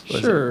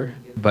 Sure.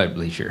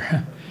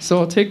 Publisher. So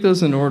I'll take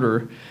those in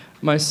order.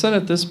 My son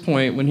at this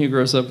point, when he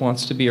grows up,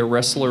 wants to be a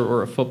wrestler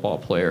or a football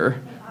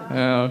player.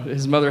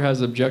 His mother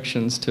has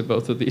objections to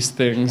both of these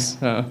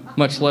things,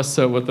 much less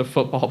so with a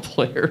football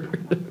player.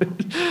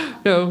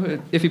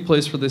 If he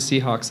plays for the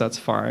Seahawks, that's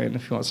fine.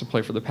 If he wants to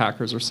play for the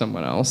Packers or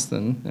someone else,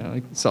 then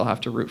I still have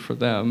to root for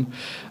them.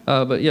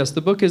 But yes, the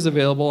book is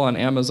available on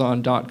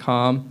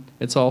Amazon.com.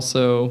 It's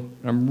also,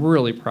 I'm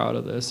really proud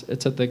of this,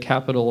 it's at the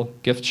Capitol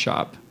gift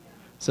shop.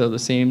 So the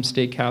same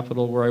state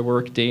capitol where I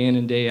work day in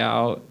and day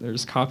out,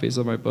 there's copies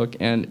of my book,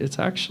 and it's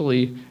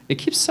actually, it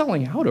keeps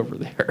selling out over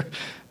there.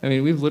 I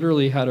mean, we've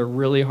literally had a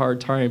really hard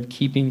time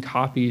keeping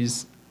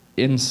copies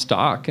in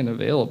stock and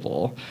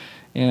available.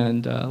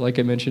 And like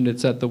I mentioned,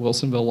 it's at the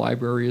Wilsonville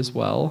Library as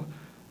well.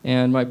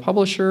 And my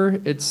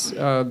publisher, it's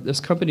this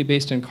company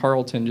based in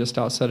Carlton, just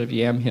outside of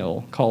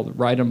Yamhill, called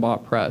Ride and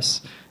Bought Press.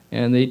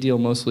 And they deal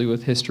mostly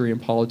with history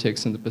and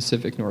politics in the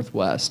Pacific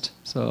Northwest.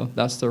 So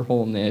that's their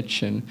whole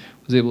niche, and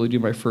was able to do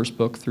my first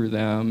book through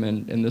them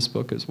and this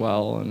book as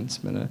well, and it's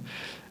been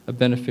a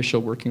beneficial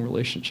working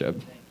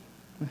relationship.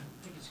 Thank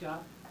you,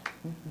 Scott.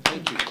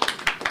 Thank you.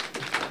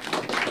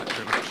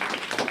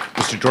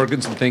 Mr.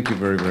 Jorgensen, thank you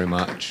very, very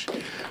much.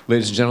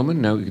 Ladies and gentlemen,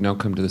 now we can now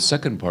come to the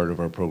second part of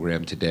our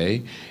program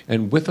today.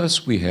 And with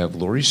us we have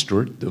Lauri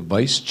Stewart, the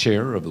Vice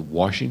Chair of the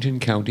Washington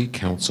County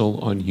Council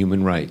on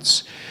Human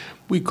Rights.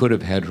 We could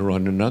have had her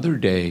on another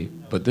day,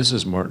 but this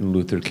is Martin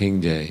Luther King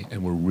Day,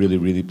 and we're really,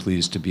 really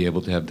pleased to be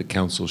able to have the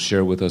council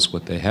share with us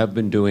what they have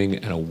been doing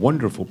and a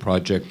wonderful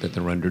project that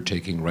they're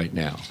undertaking right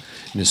now.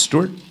 Ms.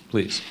 Stewart,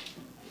 please.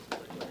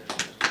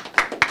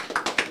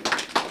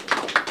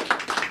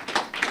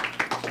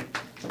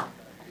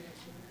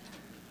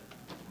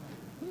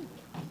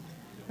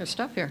 There's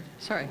stuff here.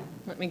 Sorry.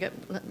 Let me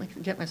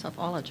get myself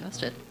all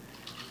adjusted.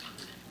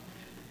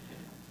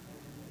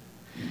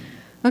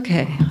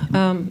 Okay.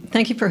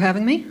 Thank you for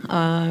having me.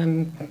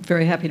 I'm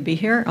very happy to be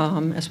here,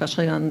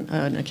 especially on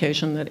an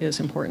occasion that is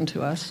important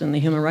to us in the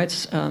human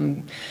rights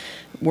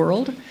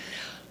world.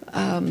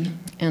 And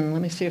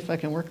let me see if I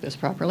can work this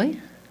properly.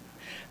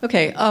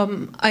 Okay.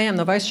 I am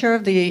the vice chair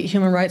of the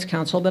Human Rights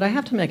Council, but I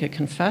have to make a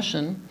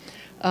confession.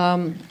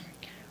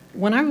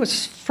 When I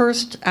was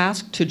first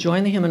asked to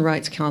join the Human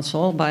Rights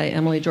Council by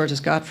Emily Georges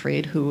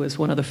Gottfried, who was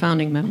one of the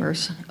founding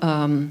members,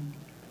 I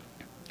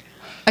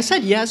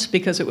said yes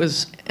because it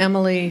was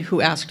Emily who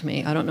asked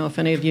me. I don't know if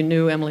any of you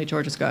knew Emily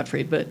Georges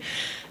Gottfried, but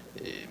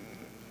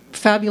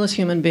fabulous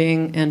human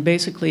being, and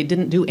basically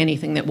didn't do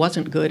anything that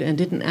wasn't good and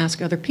didn't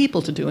ask other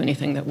people to do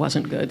anything that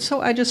wasn't good.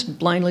 So I just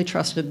blindly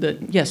trusted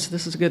that, yes,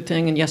 this is a good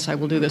thing, and yes, I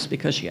will do this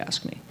because she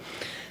asked me.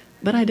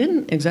 But I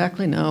didn't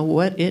exactly know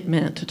what it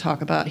meant to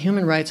talk about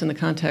human rights in the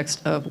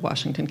context of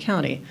Washington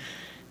County.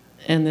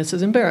 And this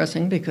is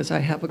embarrassing because I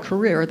have a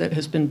career that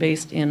has been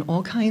based in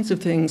all kinds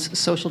of things: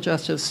 social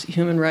justice,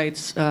 human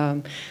rights.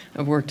 I've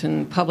worked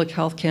in public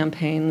health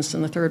campaigns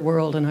in the third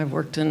world, and I've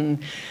worked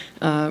in,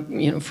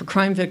 for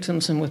crime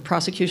victims and with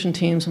prosecution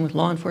teams and with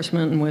law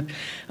enforcement and with,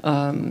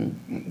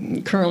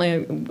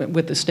 currently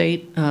with the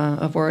state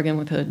of Oregon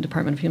with the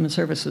Department of Human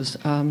Services.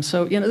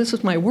 So, this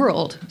is my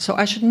world. So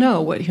I should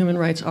know what human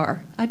rights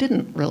are. I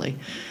didn't really.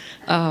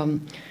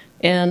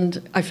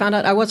 And I found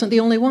out I wasn't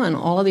the only one.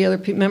 All of the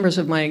other members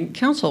of my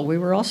council, we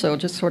were also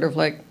just sort of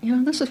like,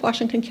 this is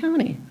Washington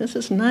County. This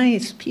is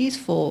nice,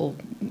 peaceful,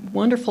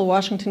 wonderful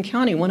Washington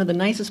County, one of the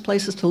nicest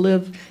places to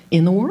live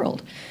in the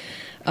world.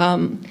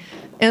 And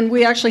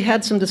we actually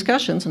had some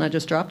discussions, and I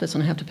just dropped this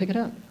and I have to pick it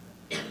up.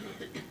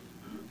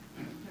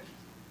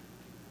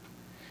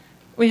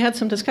 We had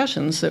some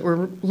discussions that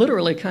were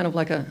literally kind of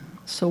like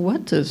so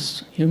what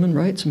does human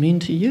rights mean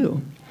to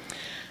you?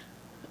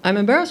 I'm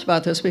embarrassed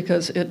about this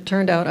because it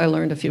turned out, I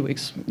learned a few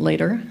weeks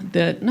later,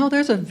 that no,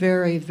 there's a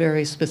very,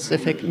 very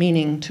specific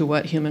meaning to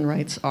what human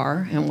rights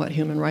are and what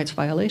human rights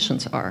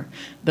violations are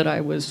that I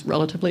was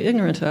relatively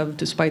ignorant of,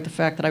 despite the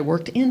fact that I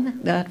worked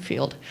in that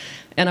field.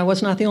 And I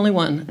was not the only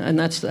one, and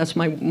that's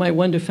my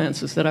one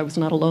defense, is that I was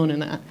not alone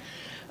in that.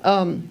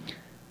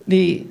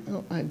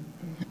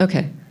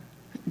 Okay.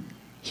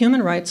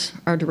 Human rights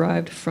are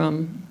derived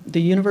from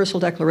the Universal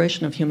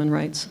Declaration of Human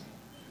Rights.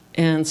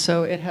 And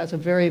so it has a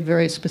very,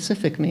 very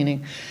specific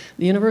meaning.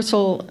 The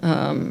Universal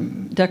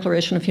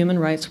Declaration of Human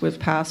Rights was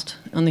passed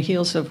on the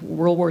heels of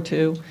World War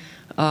II,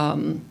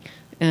 and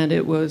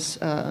it was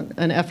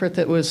an effort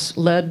that was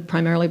led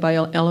primarily by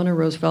Eleanor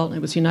Roosevelt. It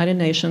was United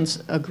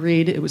Nations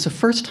agreed. It was the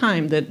first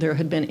time that there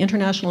had been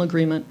international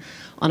agreement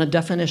on a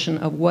definition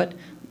of what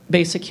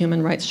basic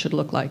human rights should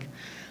look like.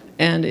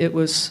 And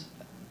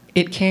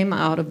it came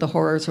out of the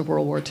horrors of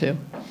World War II.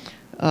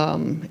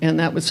 And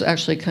that was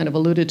actually kind of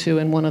alluded to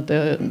in one of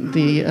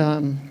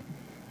the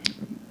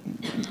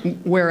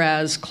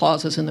whereas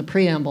clauses in the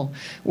preamble.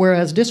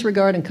 Whereas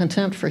disregard and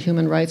contempt for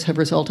human rights have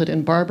resulted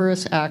in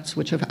barbarous acts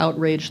which have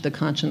outraged the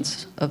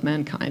conscience of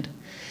mankind.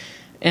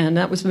 And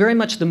that was very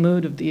much the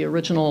mood of the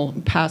original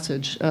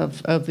passage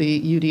of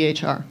the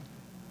UDHR.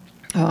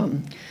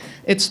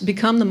 It's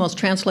become the most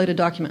translated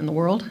document in the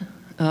world.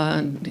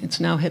 It's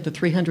now hit the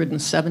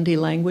 370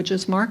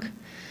 languages mark.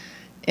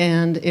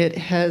 And it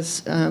has,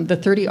 the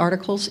 30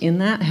 articles in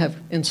that have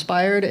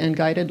inspired and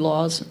guided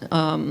laws,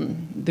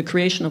 the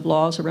creation of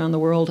laws around the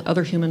world,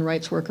 other human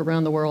rights work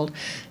around the world,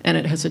 and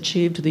it has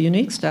achieved the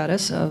unique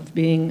status of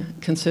being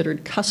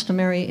considered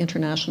customary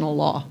international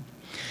law.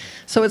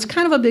 So it's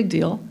kind of a big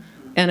deal,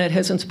 and it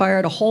has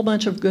inspired a whole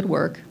bunch of good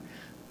work,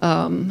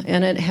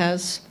 and it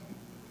has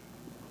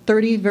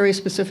 30 very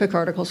specific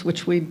articles,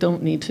 which we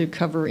don't need to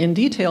cover in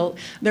detail.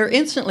 They're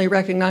instantly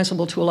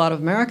recognizable to a lot of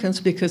Americans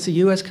because the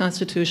U.S.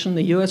 Constitution,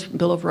 the U.S.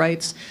 Bill of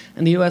Rights,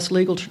 and the U.S.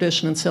 legal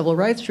tradition and civil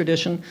rights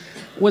tradition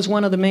was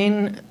one of the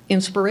main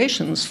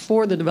inspirations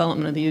for the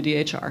development of the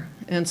UDHR.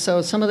 And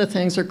so some of the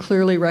things are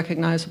clearly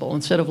recognizable.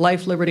 Instead of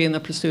life, liberty, and the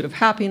pursuit of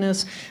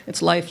happiness,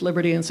 it's life,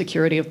 liberty, and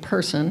security of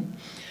person.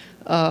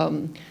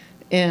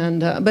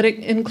 But it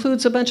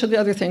includes a bunch of the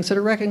other things that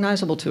are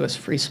recognizable to us: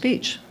 free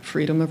speech,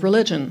 freedom of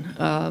religion,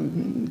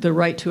 the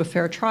right to a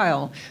fair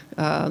trial,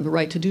 the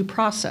right to due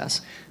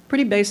process.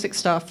 Pretty basic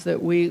stuff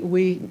that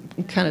we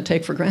kind of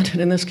take for granted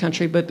in this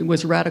country, but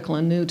was radical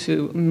and new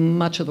to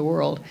much of the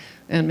world,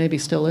 and maybe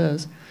still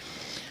is.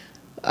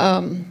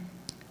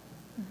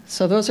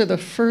 So those are the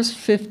first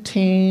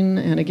 15,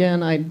 and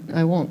again,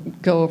 I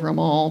won't go over them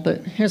all,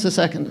 but here's the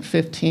second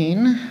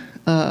 15.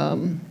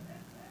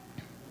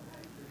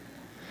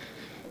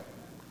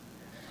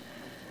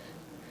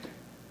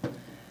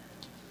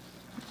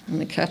 Let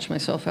me catch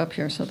myself up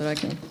here so that I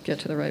can get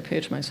to the right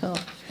page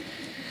myself.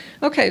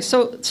 Okay,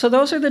 so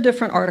those are the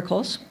different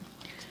articles.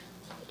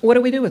 What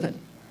do we do with it?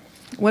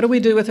 What do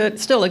we do with it?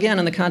 Still, again,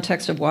 in the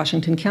context of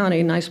Washington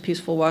County, nice,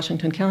 peaceful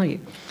Washington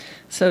County.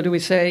 So do we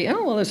say,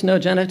 oh, well, there's no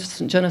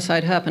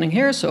genocide happening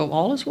here, so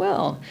all is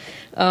well?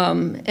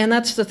 And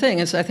that's the thing,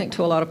 is I think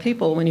to a lot of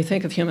people, when you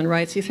think of human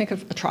rights, you think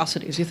of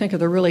atrocities. You think of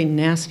the really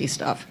nasty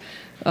stuff.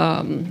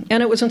 And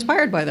it was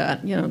inspired by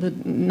that. You know, the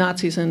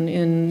Nazis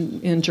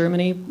in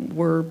Germany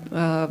were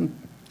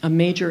a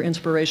major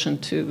inspiration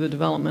to the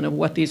development of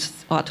what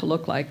these ought to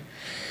look like.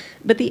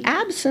 But the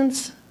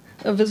absence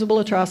of visible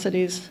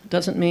atrocities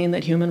doesn't mean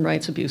that human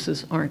rights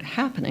abuses aren't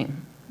happening,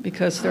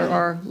 because there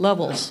are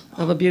levels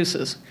of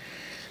abuses.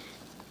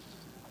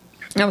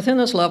 Now, within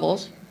those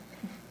levels,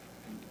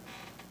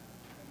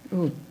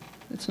 ooh,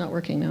 it's not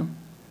working now.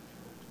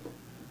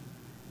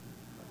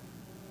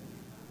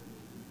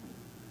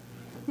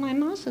 My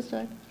mouse has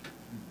died.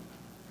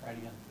 Try it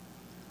again.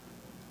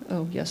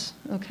 Oh, yes,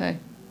 okay.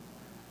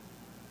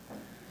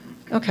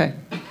 Okay.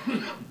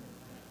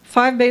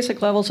 5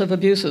 basic levels of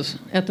abuses.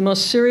 At the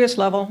most serious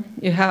level,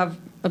 you have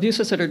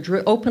abuses that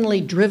are openly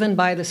driven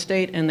by the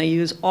state, and they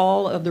use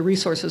all of the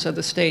resources of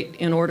the state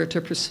in order to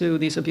pursue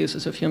these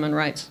abuses of human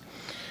rights.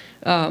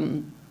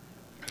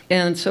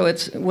 And so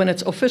when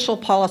it's official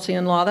policy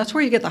and law, that's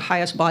where you get the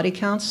highest body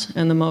counts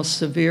and the most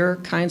severe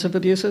kinds of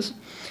abuses.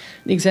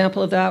 An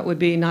example of that would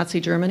be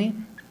Nazi Germany,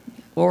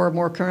 or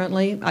more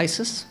currently,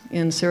 ISIS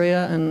in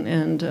Syria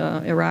and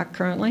Iraq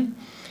currently.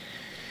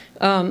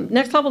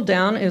 Next level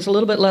down is a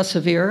little bit less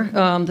severe.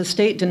 The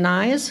state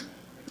denies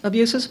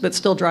abuses, but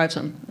still drives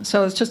them.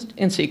 So it's just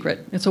in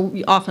secret. It's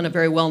often a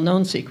very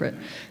well-known secret.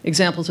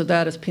 Examples of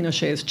that is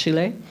Pinochet's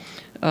Chile,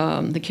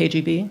 the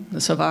KGB, the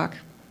SOVAK,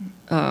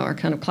 are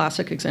kind of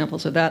classic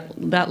examples of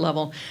that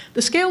level.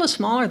 The scale is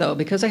smaller, though,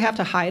 because they have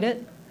to hide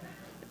it,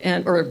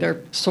 or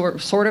they're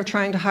sort of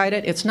trying to hide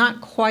it. It's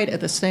not quite at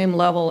the same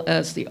level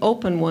as the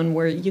open one,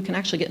 where you can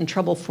actually get in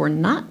trouble for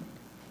not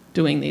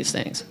doing these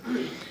things.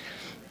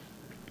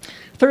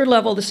 Third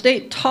level, the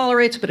state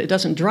tolerates, but it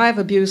doesn't drive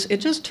abuse. It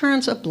just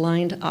turns a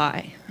blind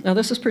eye. Now,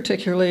 this is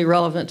particularly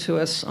relevant to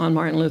us on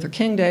Martin Luther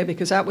King Day,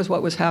 because that was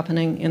what was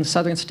happening in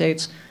southern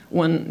states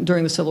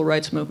during the civil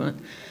rights movement.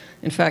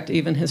 In fact,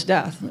 even his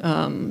death.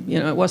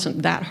 It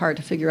wasn't that hard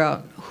to figure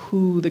out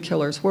who the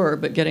killers were,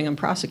 but getting them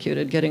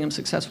prosecuted, getting them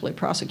successfully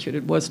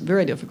prosecuted, was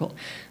very difficult,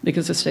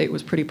 because the state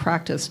was pretty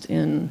practiced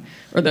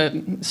or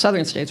the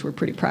southern states were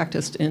pretty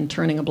practiced in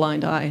turning a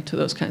blind eye to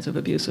those kinds of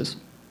abuses.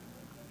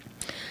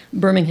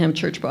 Birmingham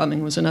church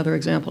bombing was another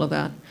example of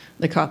that.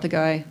 They caught the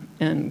guy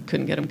and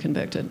couldn't get him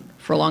convicted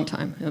for a long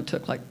time. It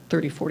took like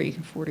 30, 40,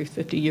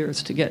 50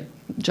 years to get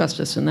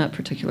justice in that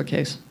particular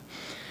case.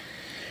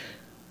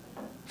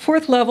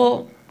 Fourth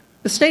level,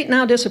 the state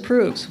now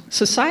disapproves.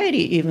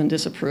 Society even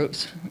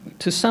disapproves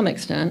to some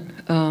extent,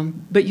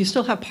 but you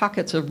still have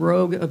pockets of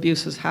rogue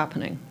abuses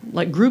happening,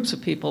 like groups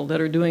of people that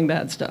are doing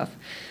bad stuff.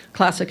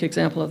 Classic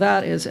example of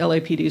that is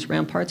LAPD's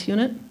Ramparts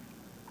unit,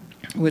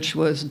 which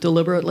was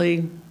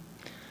deliberately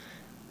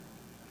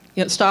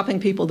stopping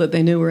people that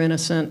they knew were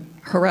innocent,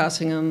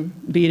 harassing them,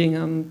 beating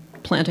them,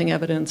 planting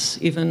evidence,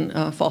 even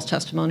false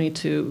testimony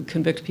to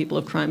convict people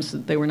of crimes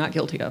that they were not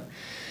guilty of.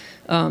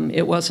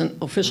 It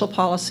wasn't official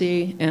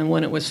policy, and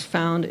when it was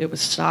found, it was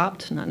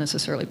stopped, not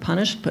necessarily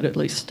punished, but at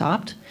least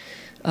stopped,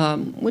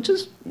 which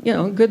is,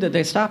 good that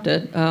they stopped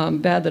it,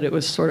 bad that it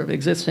was sort of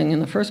existing in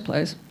the first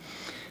place.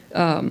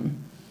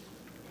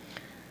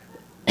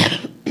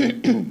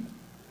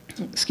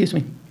 Excuse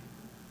me.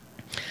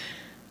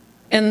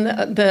 And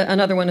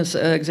another one is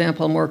an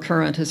example more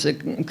current is the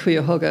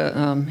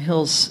Cuyahoga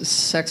Hills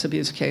sex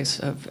abuse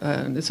case.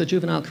 It's a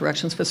juvenile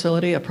corrections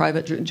facility, a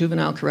private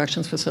juvenile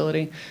corrections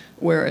facility,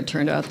 where it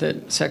turned out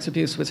that sex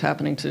abuse was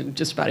happening to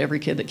just about every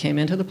kid that came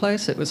into the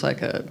place. It was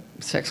like a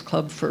sex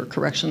club for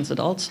corrections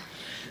adults.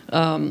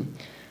 So,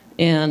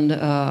 again,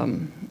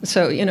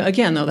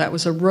 though, that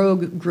was a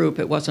rogue group.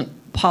 It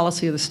wasn't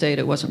policy of the state.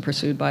 It wasn't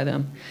pursued by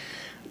them.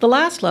 The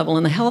last level,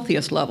 and the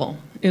healthiest level,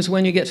 is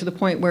when you get to the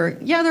point where,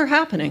 yeah, they're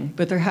happening,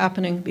 but they're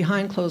happening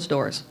behind closed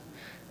doors.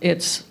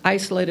 It's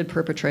isolated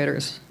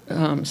perpetrators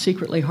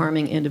secretly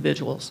harming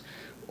individuals,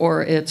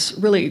 or it's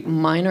really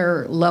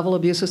minor level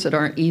abuses that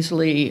aren't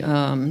easily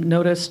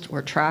noticed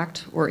or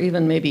tracked or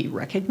even maybe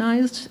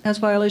recognized as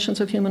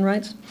violations of human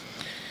rights.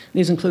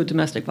 These include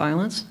domestic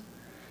violence,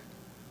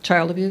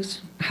 child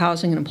abuse,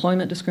 housing and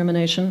employment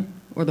discrimination,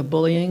 or the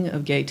bullying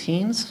of gay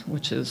teens,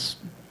 which is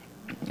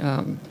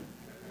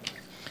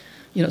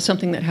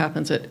something that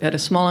happens at a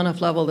small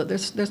enough level that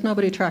there's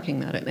nobody tracking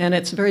that. And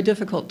it's very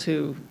difficult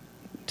to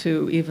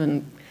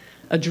even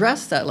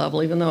address that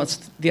level, even though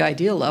it's the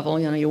ideal level.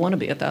 You want to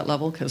be at that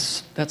level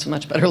because that's a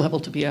much better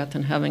level to be at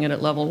than having it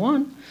at level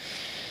 1.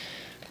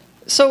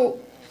 So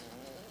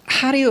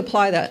how do you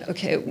apply that?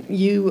 Okay,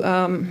 you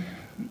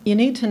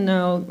need to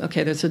know,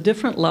 okay, there's the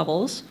different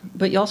levels,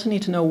 but you also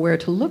need to know where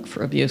to look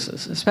for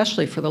abuses,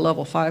 especially for the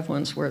level 5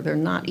 ones where they're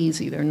not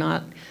easy, they're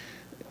not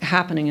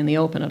happening in the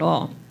open at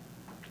all.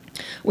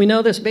 We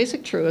know this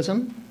basic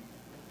truism.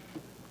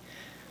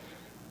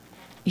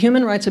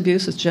 Human rights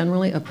abuse is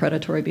generally a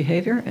predatory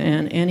behavior,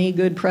 and any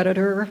good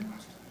predator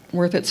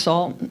worth its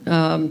salt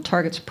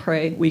targets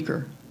prey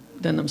weaker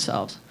than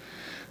themselves.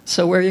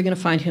 So where you're going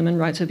to find human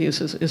rights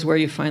abuses is where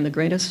you find the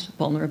greatest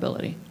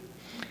vulnerability.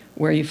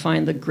 where you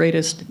find the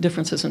greatest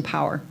differences in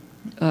power.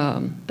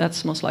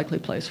 That's the most likely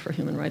place for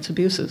human rights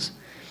abuses.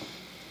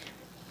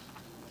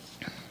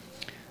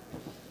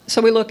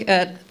 So we look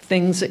at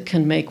things that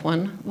can make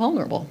one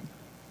vulnerable.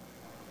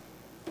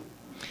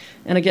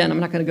 And again, I'm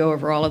not going to go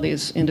over all of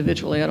these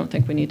individually. I don't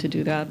think we need to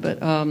do that. But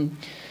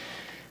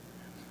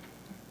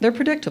they're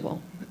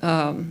predictable.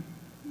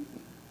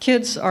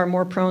 Kids are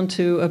more prone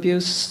to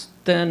abuse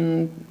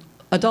than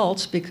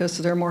adults because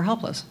they're more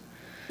helpless.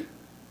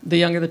 The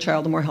younger the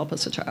child, the more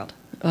helpless the child.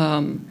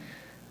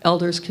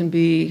 Elders can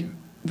be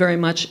very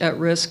much at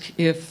risk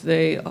if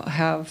they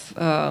have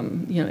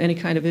any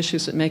kind of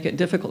issues that make it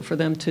difficult for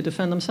them to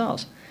defend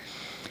themselves.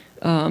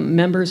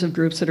 Members of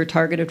groups that are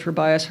targeted for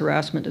bias,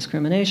 harassment,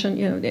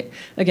 discrimination.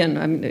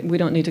 Again, we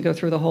don't need to go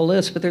through the whole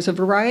list, but there's a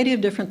variety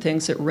of different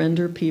things that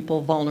render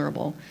people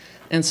vulnerable.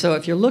 And so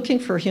if you're looking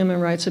for human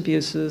rights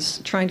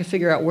abuses, trying to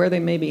figure out where they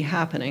may be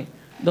happening,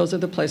 those are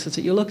the places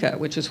that you look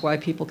at, which is why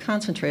people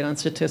concentrate on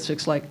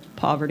statistics like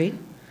poverty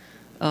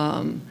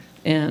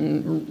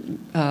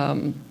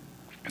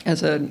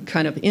as a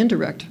kind of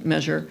indirect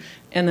measure,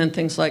 and then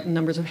things like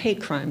numbers of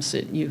hate crimes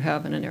that you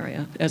have in an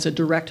area as a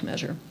direct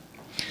measure.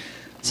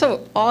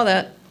 So all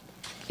that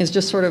is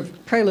just sort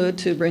of prelude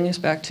to bring us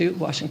back to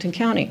Washington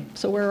County.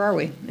 So where are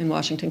we in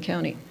Washington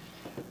County?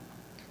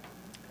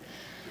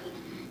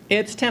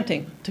 It's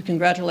tempting to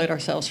congratulate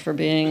ourselves for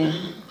being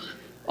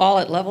all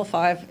at level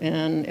 5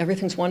 and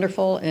everything's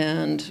wonderful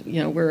and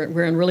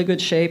we're in really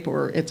good shape,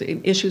 or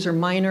issues are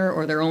minor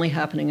or they're only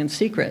happening in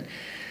secret.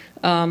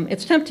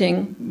 It's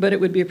tempting, but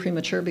it would be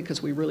premature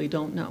because we really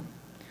don't know.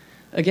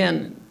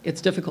 Again,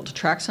 it's difficult to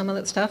track some of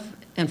that stuff,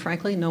 and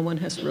frankly, no one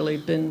has really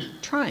been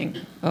trying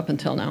up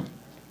until now.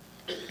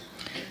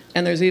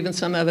 And there's even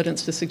some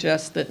evidence to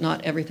suggest that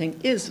not everything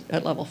is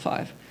at level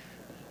 5.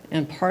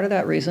 And part of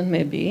that reason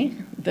may be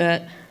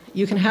that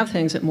you can have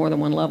things at more than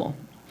one level.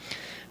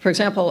 For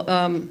example,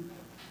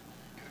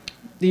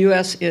 the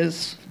U.S.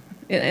 is,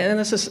 and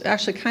this is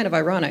actually kind of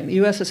ironic, the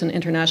U.S. is an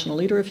international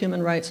leader of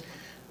human rights,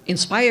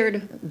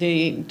 inspired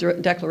the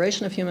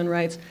Declaration of Human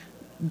Rights,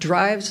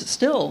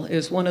 still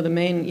is one of the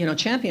main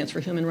champions for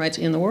human rights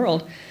in the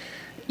world,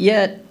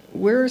 yet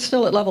we're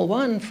still at level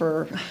 1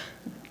 for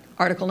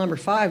Article number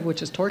 5,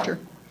 which is torture.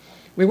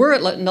 We were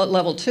at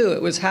level 2.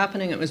 It was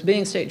happening, it was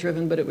being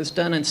state-driven, but it was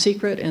done in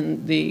secret,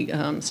 and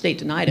the state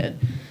denied it.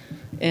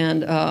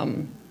 And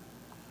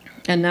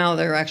now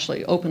they're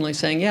actually openly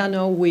saying, yeah,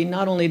 no, we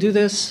not only do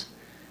this,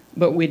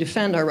 but we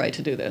defend our right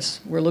to do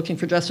this. We're looking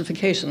for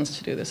justifications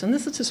to do this. And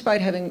this is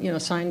despite having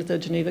signed the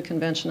Geneva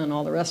Convention and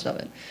all the rest of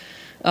it.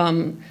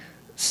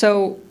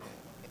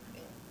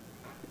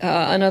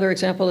 Another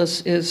example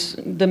is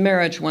the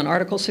marriage one.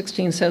 Article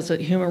 16 says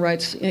that human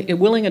rights,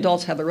 willing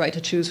adults have the right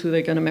to choose who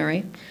they're going to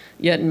marry.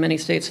 Yet in many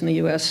states in the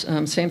U.S.,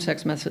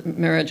 same-sex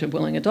marriage of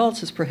willing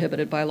adults is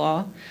prohibited by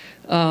law.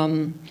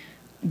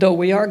 Though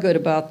we are good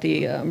about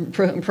the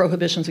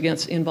prohibitions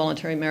against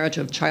involuntary marriage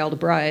of child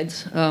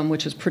brides,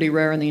 which is pretty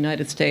rare in the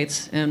United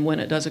States, and when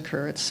it does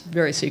occur, it's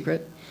very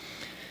secret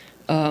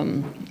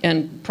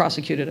and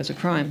prosecuted as a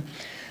crime.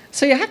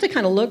 So you have to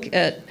kind of look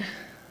at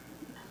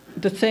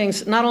the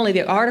things, not only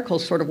the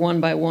articles sort of one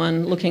by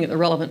one, looking at the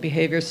relevant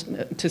behaviors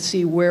to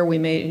see where we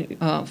may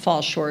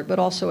fall short, but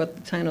also at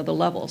the kind of the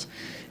levels.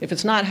 If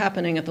it's not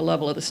happening at the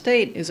level of the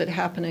state, is it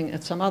happening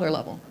at some other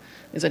level?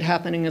 Is it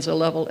happening at the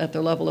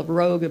level of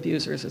rogue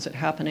abusers? Is it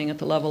happening at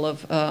the level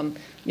of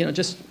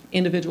just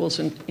individuals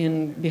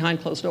in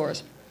behind closed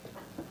doors?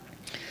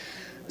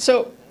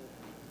 So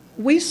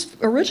we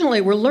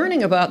originally were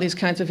learning about these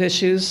kinds of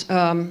issues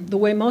the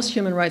way most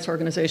human rights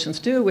organizations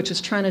do, which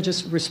is trying to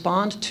just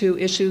respond to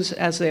issues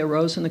as they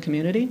arose in the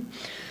community.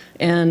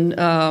 And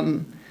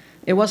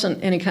it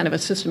wasn't any kind of a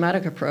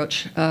systematic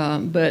approach,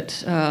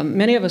 but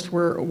many of us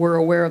were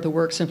aware of the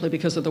work simply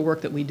because of the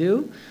work that we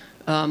do.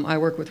 I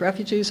work with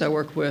refugees, I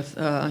work with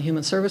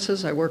human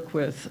services, I work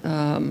with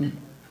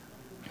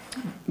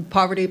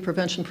poverty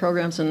prevention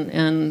programs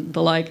and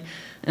the like.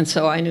 And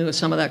so I knew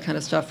some of that kind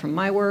of stuff from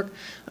my work.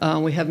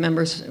 We have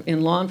members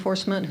in law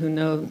enforcement who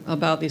know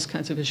about these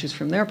kinds of issues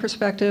from their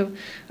perspective.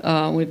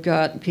 We've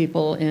got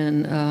people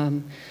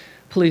in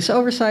police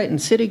oversight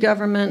and city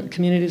government,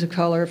 communities of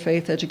color,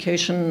 faith,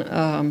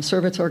 education,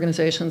 service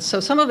organizations. So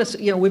some of us,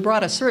 we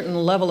brought a certain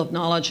level of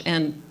knowledge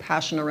and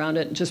passion around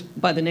it just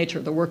by the nature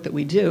of the work that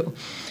we do.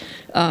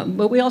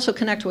 But we also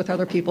connect with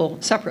other people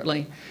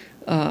separately,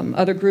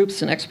 other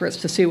groups and experts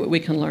to see what we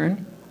can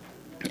learn.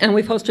 And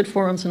we've hosted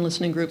forums and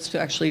listening groups to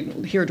actually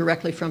hear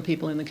directly from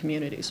people in the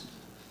communities.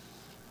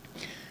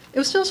 It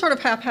was still sort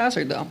of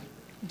haphazard, though.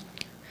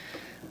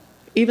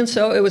 Even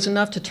so, it was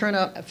enough to turn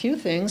out a few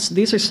things.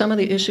 These are some of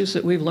the issues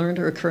that we've learned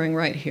are occurring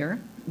right here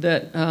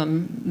that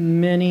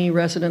many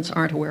residents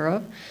aren't aware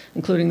of,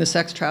 including the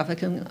sex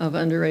trafficking of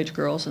underage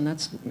girls. And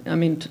that's,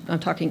 I'm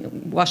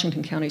talking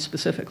Washington County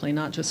specifically,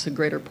 not just the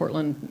greater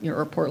Portland,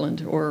 or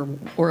Portland or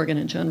Oregon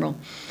in general.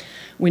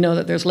 We know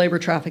that there's labor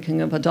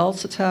trafficking of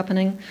adults that's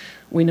happening.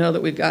 We know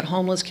that we've got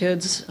homeless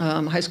kids,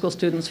 high school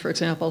students, for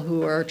example,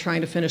 who are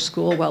trying to finish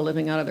school while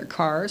living out of their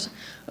cars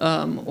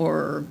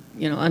or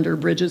under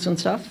bridges and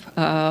stuff.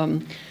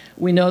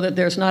 We know that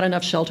there's not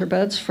enough shelter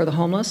beds for the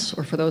homeless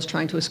or for those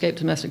trying to escape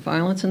domestic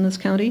violence in this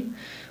county.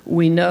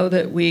 We know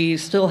that we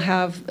still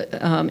have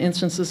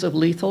instances of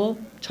lethal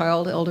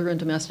child, elder, and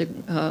domestic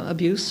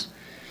abuse.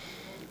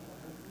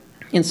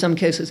 In some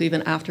cases,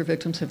 even after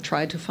victims have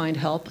tried to find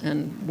help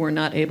and were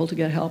not able to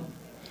get help.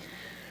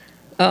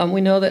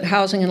 We know that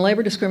housing and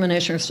labor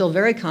discrimination are still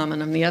very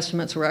common, and the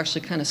estimates were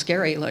actually kind of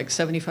scary, like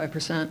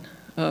 75%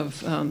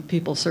 of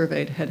people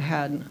surveyed had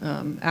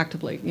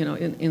actively,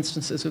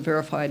 instances of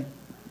verified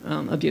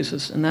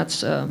abuses, and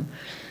that's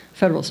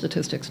federal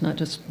statistics, not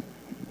just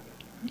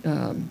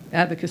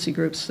advocacy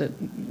groups that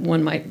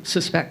one might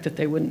suspect that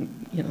they wouldn't,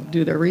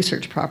 do their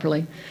research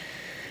properly.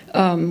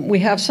 We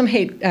have some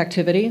hate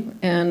activity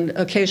and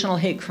occasional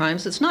hate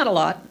crimes. It's not a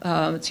lot.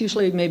 It's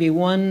usually maybe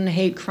one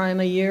hate crime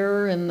a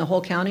year in the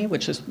whole county,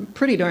 which is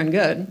pretty darn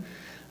good.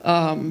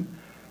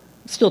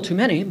 Still too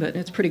many, but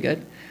it's pretty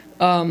good.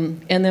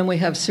 And then we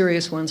have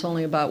serious ones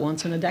only about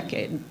once in a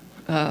decade.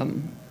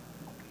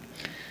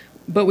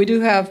 But we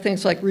do have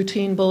things like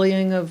routine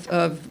bullying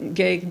of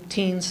gay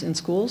teens in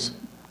schools,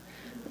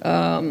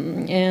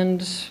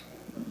 and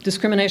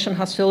discrimination,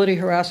 hostility,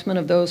 harassment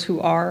of those who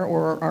are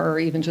or are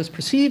even just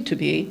perceived to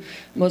be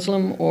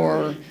Muslim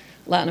or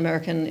Latin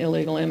American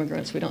illegal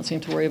immigrants. We don't seem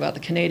to worry about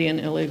the Canadian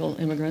illegal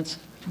immigrants.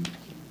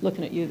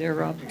 Looking at you there,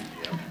 Rob.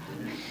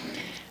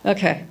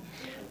 Okay.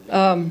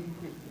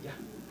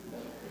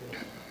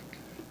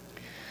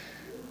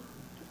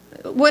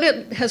 What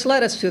it has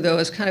led us to, though,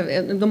 is kind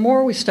of, the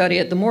more we study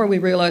it, the more we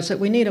realize that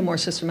we need a more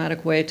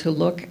systematic way to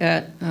look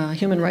at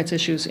human rights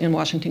issues in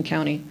Washington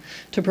County,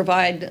 to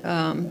provide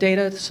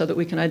data so that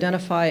we can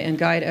identify and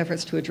guide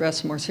efforts to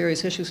address more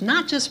serious issues,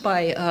 not just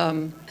by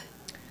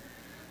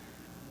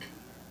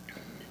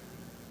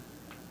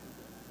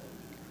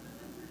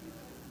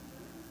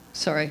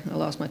sorry, I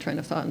lost my train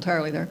of thought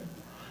entirely there.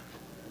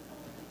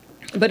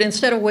 But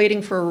instead of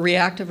waiting for a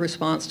reactive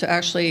response, to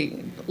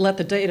actually let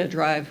the data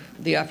drive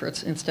the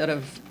efforts instead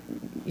of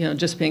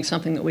just being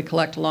something that we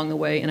collect along the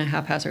way in a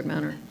haphazard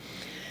manner.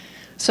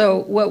 So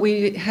what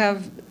we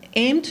have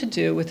aimed to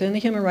do within the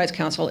Human Rights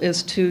Council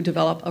is to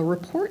develop a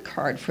report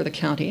card for the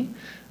county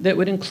that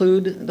would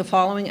include the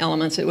following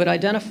elements. It would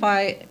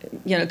identify,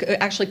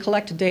 actually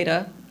collect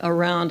data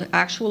around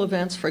actual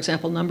events, for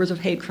example, numbers of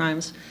hate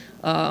crimes,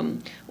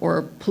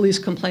 or police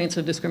complaints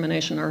of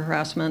discrimination or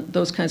harassment,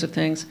 those kinds of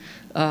things,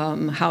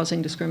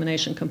 housing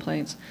discrimination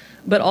complaints,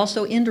 but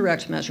also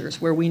indirect measures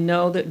where we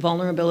know that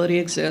vulnerability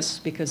exists,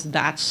 because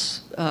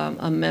that's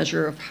a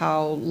measure of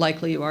how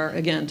likely you are,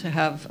 again, to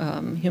have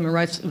human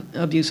rights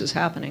abuses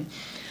happening.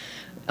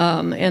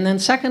 And then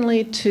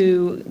secondly,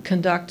 to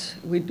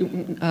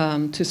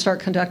start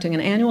conducting an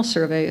annual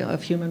survey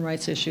of human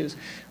rights issues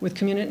with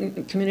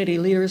community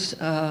leaders,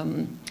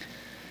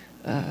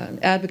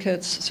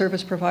 advocates,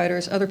 service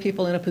providers, other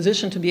people in a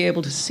position to be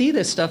able to see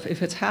this stuff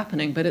if it's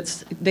happening,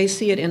 but they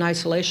see it in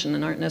isolation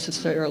and aren't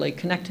necessarily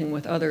connecting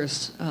with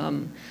others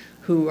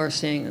who are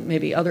seeing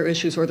maybe other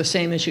issues or the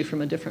same issue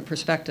from a different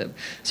perspective.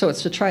 So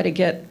it's to try to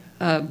get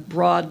a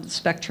broad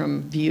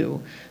spectrum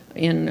view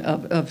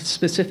of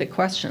specific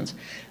questions.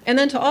 And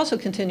then to also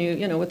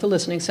continue, with the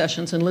listening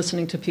sessions and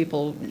listening to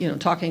people,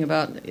 talking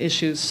about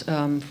issues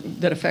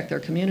that affect their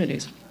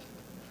communities.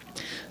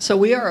 So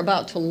we are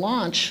about to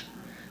launch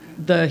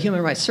the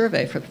Human Rights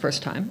Survey for the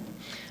first time.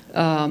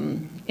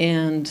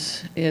 And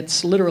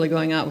it's literally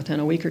going out within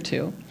a week or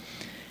two.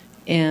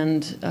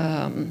 And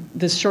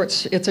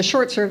it's a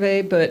short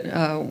survey, but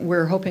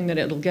we're hoping that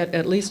it'll get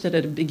at least at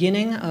a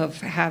beginning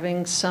of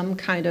having some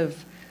kind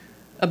of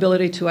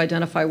ability to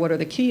identify what are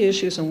the key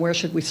issues and where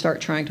should we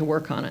start trying to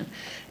work on it.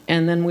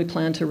 And then we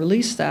plan to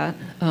release that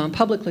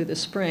publicly this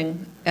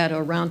spring at a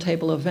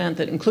roundtable event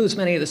that includes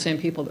many of the same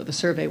people that the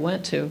survey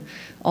went to,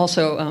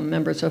 also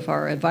members of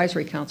our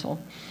advisory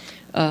council,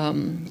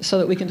 so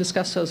that we can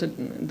discuss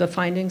the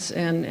findings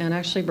and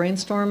actually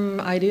brainstorm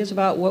ideas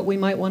about what we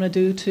might want to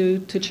do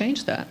to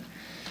change that.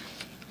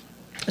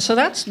 So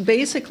that's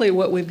basically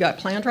what we've got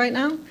planned right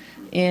now.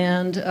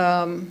 And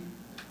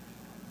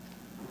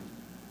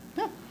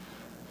yeah.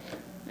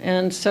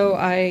 And so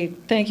I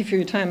thank you for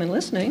your time and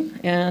listening,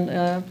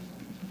 and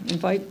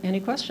invite any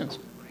questions.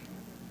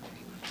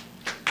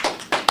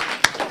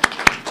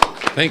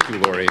 Thank you,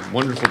 Lauri.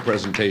 Wonderful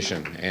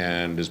presentation.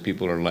 And as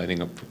people are lining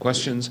up for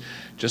questions,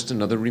 just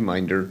another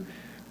reminder,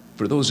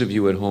 for those of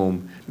you at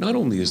home, not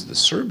only is the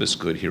service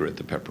good here at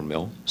the Pepper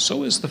Mill,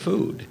 so is the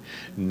food.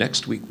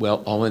 Next week,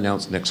 well, I'll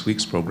announce next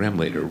week's program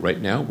later.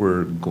 Right now,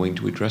 we're going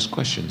to address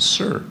questions.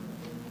 Sir.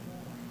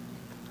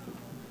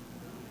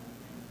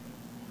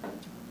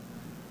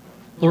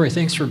 Lauri,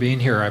 thanks for being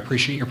here. I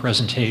appreciate your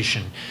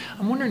presentation.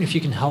 I'm wondering if you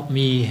can help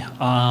me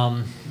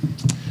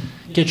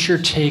get your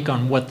take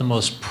on what the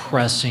most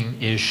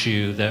pressing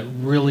issue that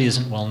really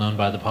isn't well known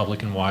by the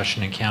public in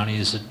Washington County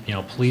is.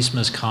 Police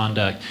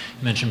misconduct.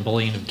 You mentioned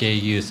bullying of gay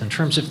youth. In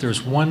terms of if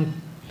there's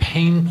one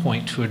pain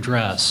point to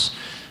address,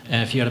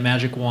 and if you had a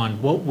magic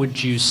wand, what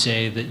would you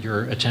say that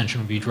your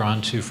attention would be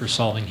drawn to for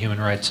solving human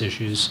rights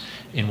issues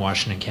in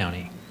Washington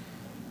County?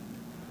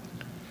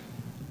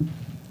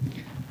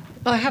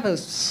 I have a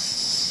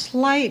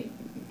slight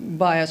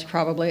bias,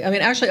 probably. I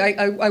mean, actually,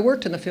 I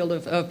worked in the field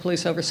of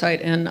police oversight,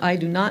 and I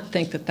do not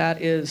think that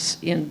that is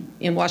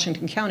in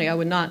Washington County. I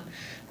would not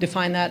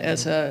define that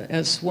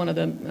as one of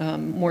the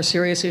more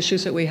serious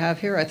issues that we have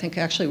here. I think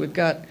actually we've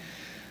got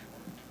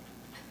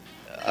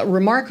a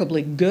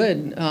remarkably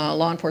good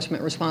law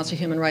enforcement response to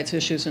human rights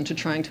issues and to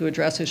trying to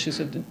address issues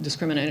of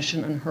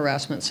discrimination and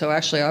harassment. So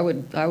actually, I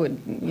would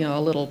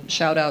a little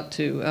shout out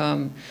to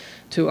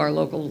our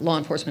local law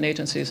enforcement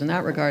agencies in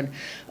that regard.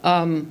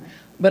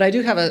 But I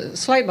do have a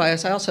slight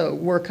bias. I also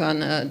work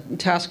on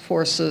task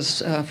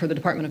forces for the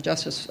Department of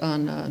Justice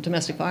on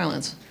domestic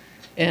violence.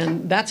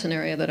 And that's an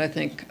area that I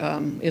think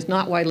is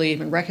not widely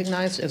even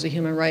recognized as a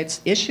human rights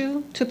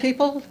issue to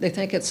people. They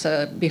think it's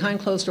a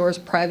behind closed doors,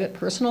 private,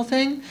 personal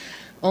thing.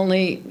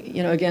 Only,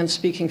 again,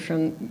 speaking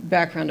from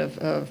background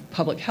of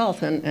public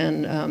health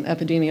and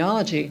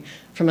epidemiology,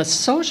 from a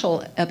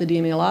social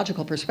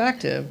epidemiological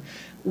perspective,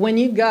 when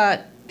you've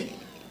got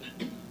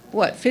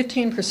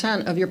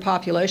 15% of your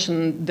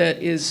population that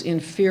is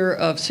in fear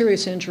of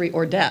serious injury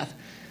or death,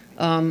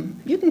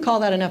 you can call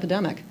that an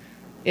epidemic.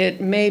 It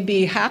may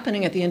be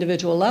happening at the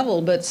individual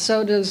level, but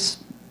so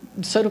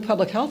do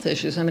public health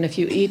issues. I mean, if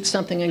you eat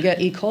something and get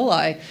E.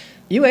 coli,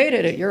 you ate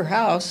it at your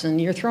house and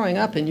you're throwing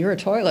up in your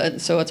toilet,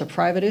 so it's a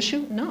private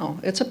issue? No,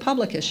 it's a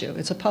public issue.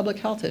 It's a public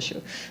health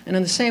issue. And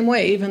in the same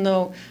way, even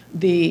though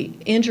the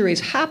injuries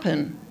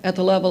happen at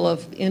the level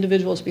of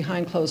individuals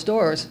behind closed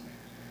doors,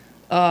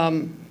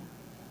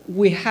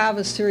 we have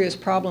a serious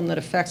problem that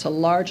affects a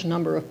large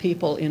number of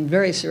people in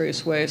very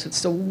serious ways.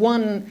 It's the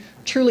one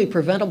truly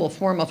preventable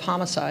form of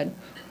homicide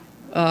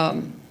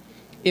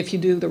if you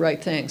do the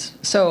right things.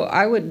 So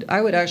I would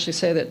actually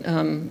say that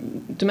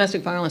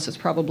domestic violence is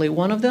probably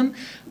one of them.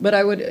 But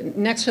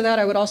next to that,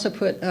 I would also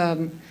put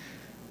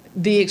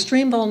the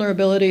extreme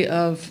vulnerability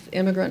of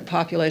immigrant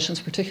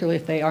populations, particularly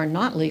if they are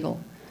not legal.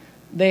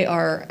 They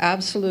are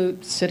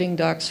absolute sitting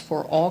ducks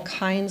for all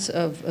kinds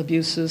of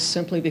abuses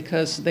simply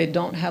because they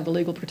don't have the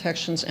legal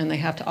protections and they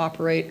have to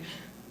operate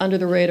under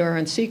the radar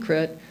in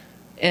secret.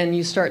 And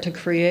you start to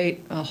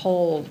create a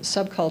whole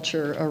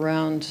subculture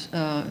around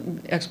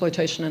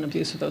exploitation and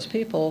abuse of those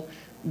people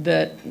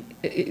that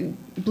it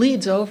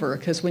bleeds over.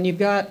 Because when you've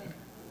got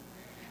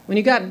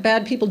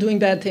bad people doing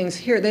bad things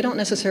here, they don't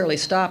necessarily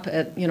stop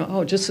at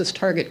just this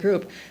target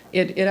group.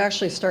 It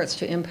actually starts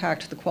to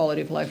impact the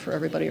quality of life for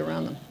everybody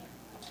around them.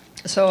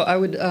 So I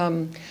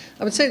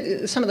would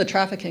say some of the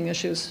trafficking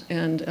issues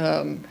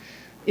and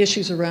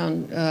issues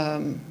around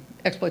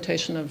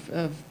exploitation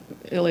of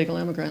illegal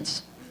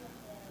immigrants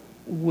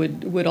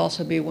would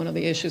also be one of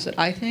the issues that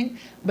I think.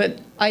 But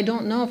I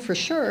don't know for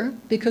sure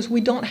because we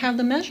don't have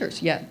the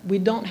measures yet. We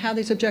don't have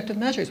these objective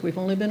measures. We've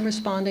only been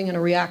responding in a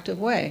reactive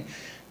way,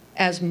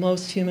 as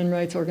most human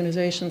rights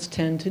organizations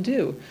tend to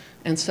do.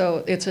 And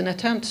so it's an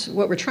attempt,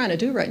 what we're trying to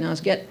do right now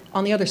is get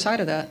on the other side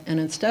of that, and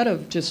instead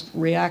of just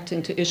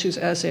reacting to issues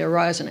as they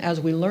arise and as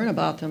we learn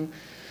about them,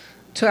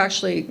 to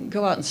actually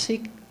go out and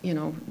seek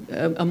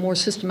a more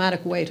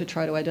systematic way to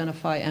try to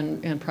identify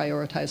and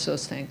prioritize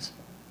those things.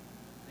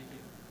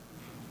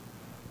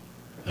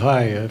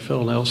 Hi,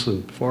 Phil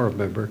Nelson, forum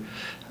member.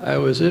 I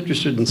was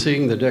interested in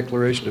seeing the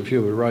Declaration of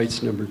Human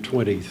Rights number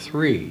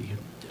 23,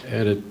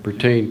 and it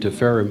pertained to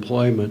fair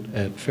employment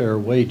at fair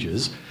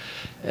wages.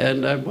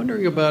 And I'm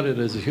wondering about it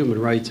as a human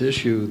rights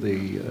issue,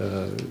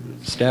 the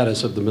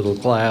status of the middle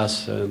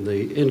class and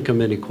the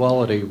income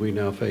inequality we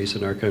now face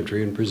in our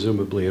country and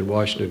presumably in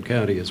Washington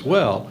County as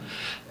well.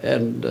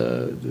 And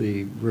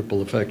the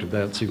ripple effect of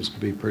that seems to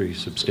be pretty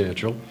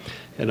substantial.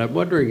 And I'm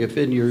wondering if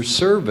in your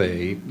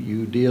survey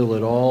you deal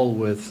at all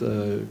with,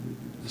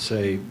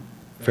 say,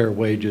 fair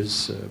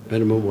wages,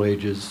 minimum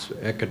wages,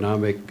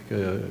 economic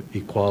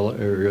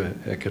equality, or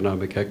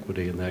economic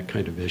equity, and that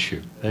kind of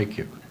issue. Thank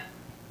you.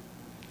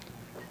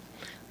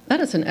 That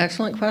is an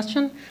excellent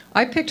question.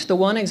 I picked the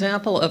one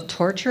example of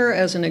torture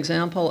as an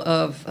example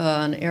of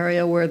an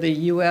area where the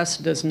U.S.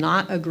 does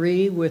not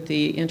agree with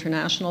the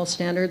international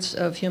standards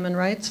of human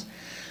rights.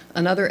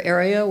 Another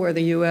area where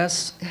the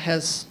U.S.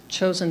 has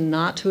chosen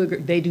not to agree,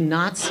 they do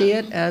not see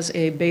it as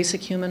a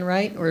basic human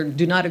right or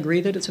do not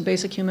agree that it's a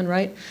basic human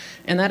right.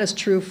 And that is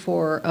true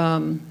for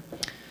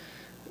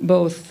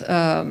both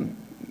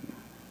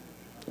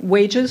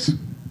wages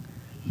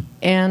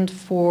and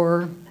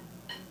for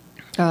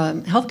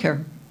health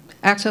care.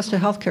 Access to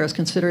health care is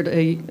considered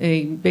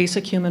a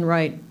basic human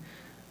right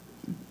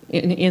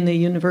in the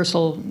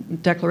Universal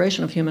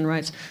Declaration of Human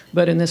Rights.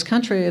 But in this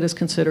country, it is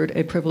considered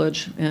a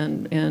privilege,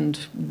 and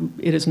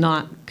it is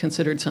not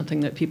considered something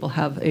that people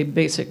have a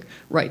basic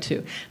right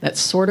to. That's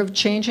sort of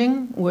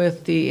changing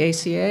with the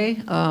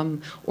ACA.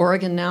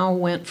 Oregon now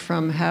went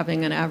from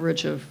having an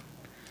average of,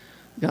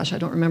 gosh, I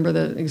don't remember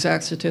the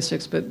exact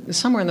statistics, but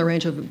somewhere in the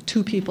range of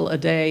 2 people a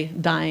day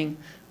dying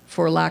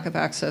for lack of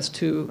access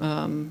to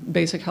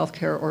basic health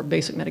care or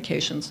basic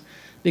medications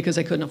because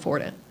they couldn't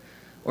afford it.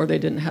 or they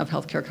didn't have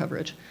health care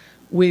coverage.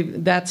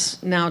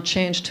 That's now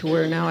changed to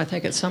where now I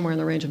think it's somewhere in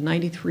the range of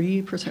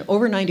 93%.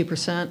 Over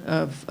 90%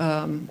 of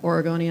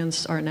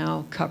Oregonians are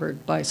now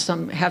covered by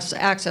have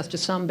access to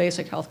some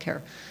basic health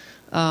care,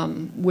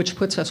 which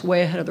puts us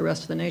way ahead of the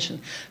rest of the nation.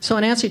 So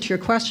in answer to your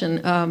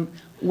question,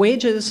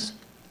 wages,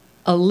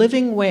 a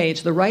living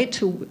wage, the right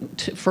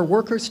for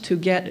workers to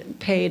get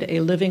paid a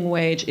living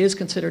wage is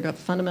considered a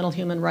fundamental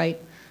human right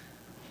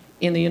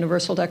in the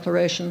Universal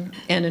Declaration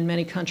and in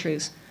many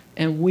countries.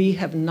 And we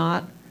have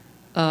not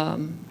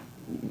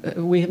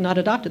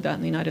adopted that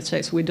in the United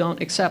States. We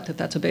don't accept that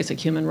that's a basic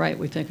human right.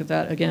 We think of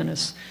that, again,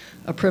 as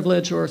a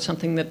privilege or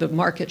something that the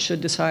market should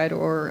decide,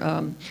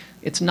 or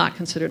it's not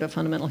considered a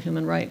fundamental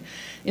human right.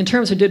 In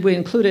terms of did we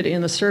include it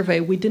in the survey,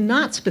 we did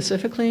not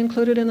specifically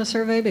include it in the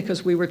survey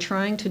because we were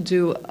trying to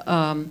do,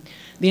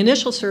 the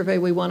initial survey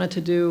we wanted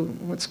to do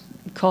what's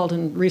called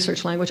in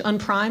research language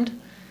unprimed,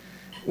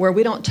 where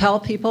we don't tell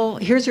people,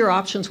 here's your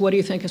options, what do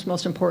you think is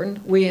most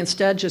important? We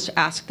instead just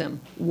ask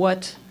them,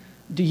 what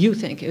do you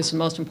think is the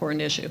most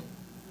important issue?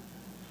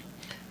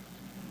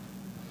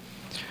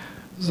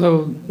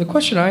 So the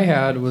question I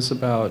had was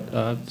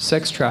about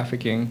sex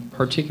trafficking,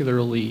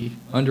 particularly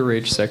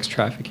underage sex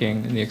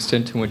trafficking, and the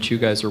extent to which you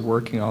guys are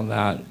working on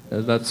that.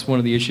 That's one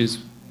of the issues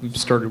we've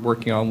started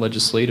working on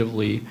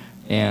legislatively,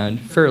 and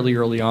fairly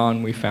early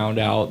on we found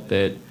out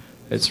that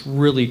it's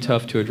really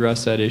tough to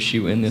address that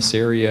issue in this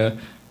area.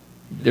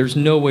 There's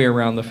no way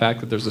around the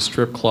fact that there's a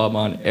strip club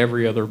on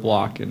every other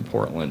block in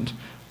Portland.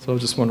 So I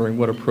was just wondering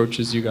what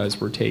approaches you guys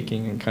were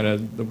taking and kind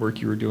of the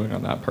work you were doing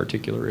on that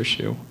particular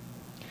issue.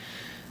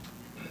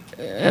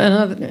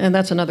 And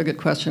that's another good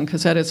question,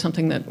 because that is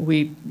something that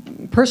we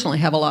personally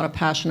have a lot of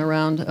passion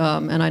around,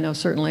 and I know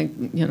certainly,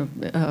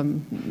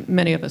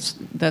 many of us,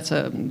 that's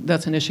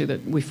an issue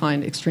that we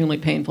find extremely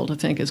painful to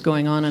think is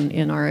going on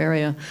in our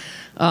area.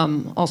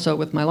 Also,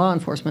 with my law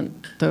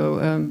enforcement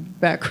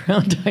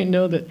background, I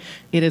know that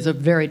it is a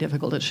very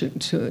difficult issue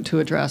to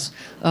address,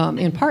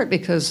 in part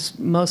because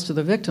most of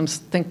the victims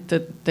think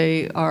that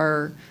they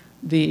are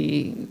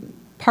the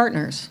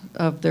partners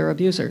of their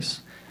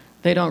abusers.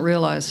 They don't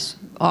realize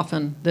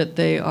often that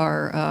they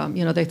are,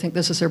 they think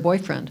this is their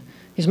boyfriend.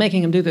 He's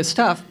making them do this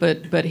stuff,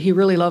 but he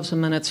really loves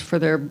them, and it's for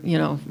their,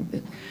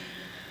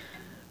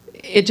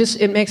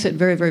 it makes it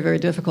very, very, very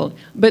difficult.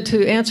 But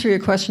to answer your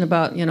question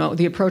about,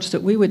 the approach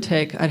that we would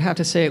take, I'd have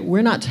to say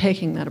we're not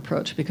taking that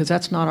approach because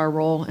that's not our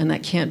role, and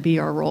that can't be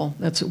our role.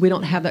 We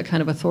don't have that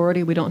kind of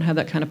authority. We don't have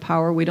that kind of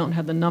power. We don't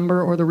have the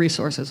number or the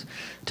resources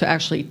to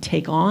actually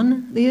take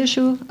on the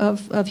issue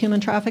of human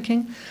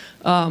trafficking.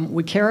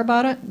 We care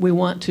about it. We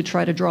want to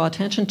try to draw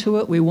attention to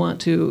it. We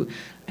want to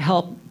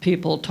help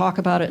people talk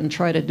about it and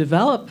try to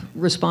develop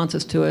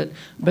responses to it,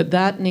 but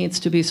that needs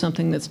to be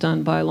something that's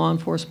done by law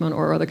enforcement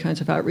or other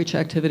kinds of outreach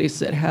activities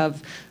that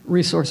have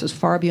resources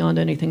far beyond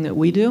anything that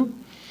we do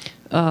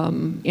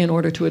in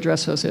order to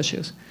address those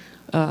issues.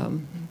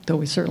 Though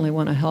we certainly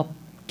want to help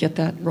get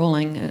that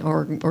rolling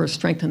or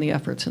strengthen the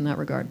efforts in that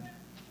regard.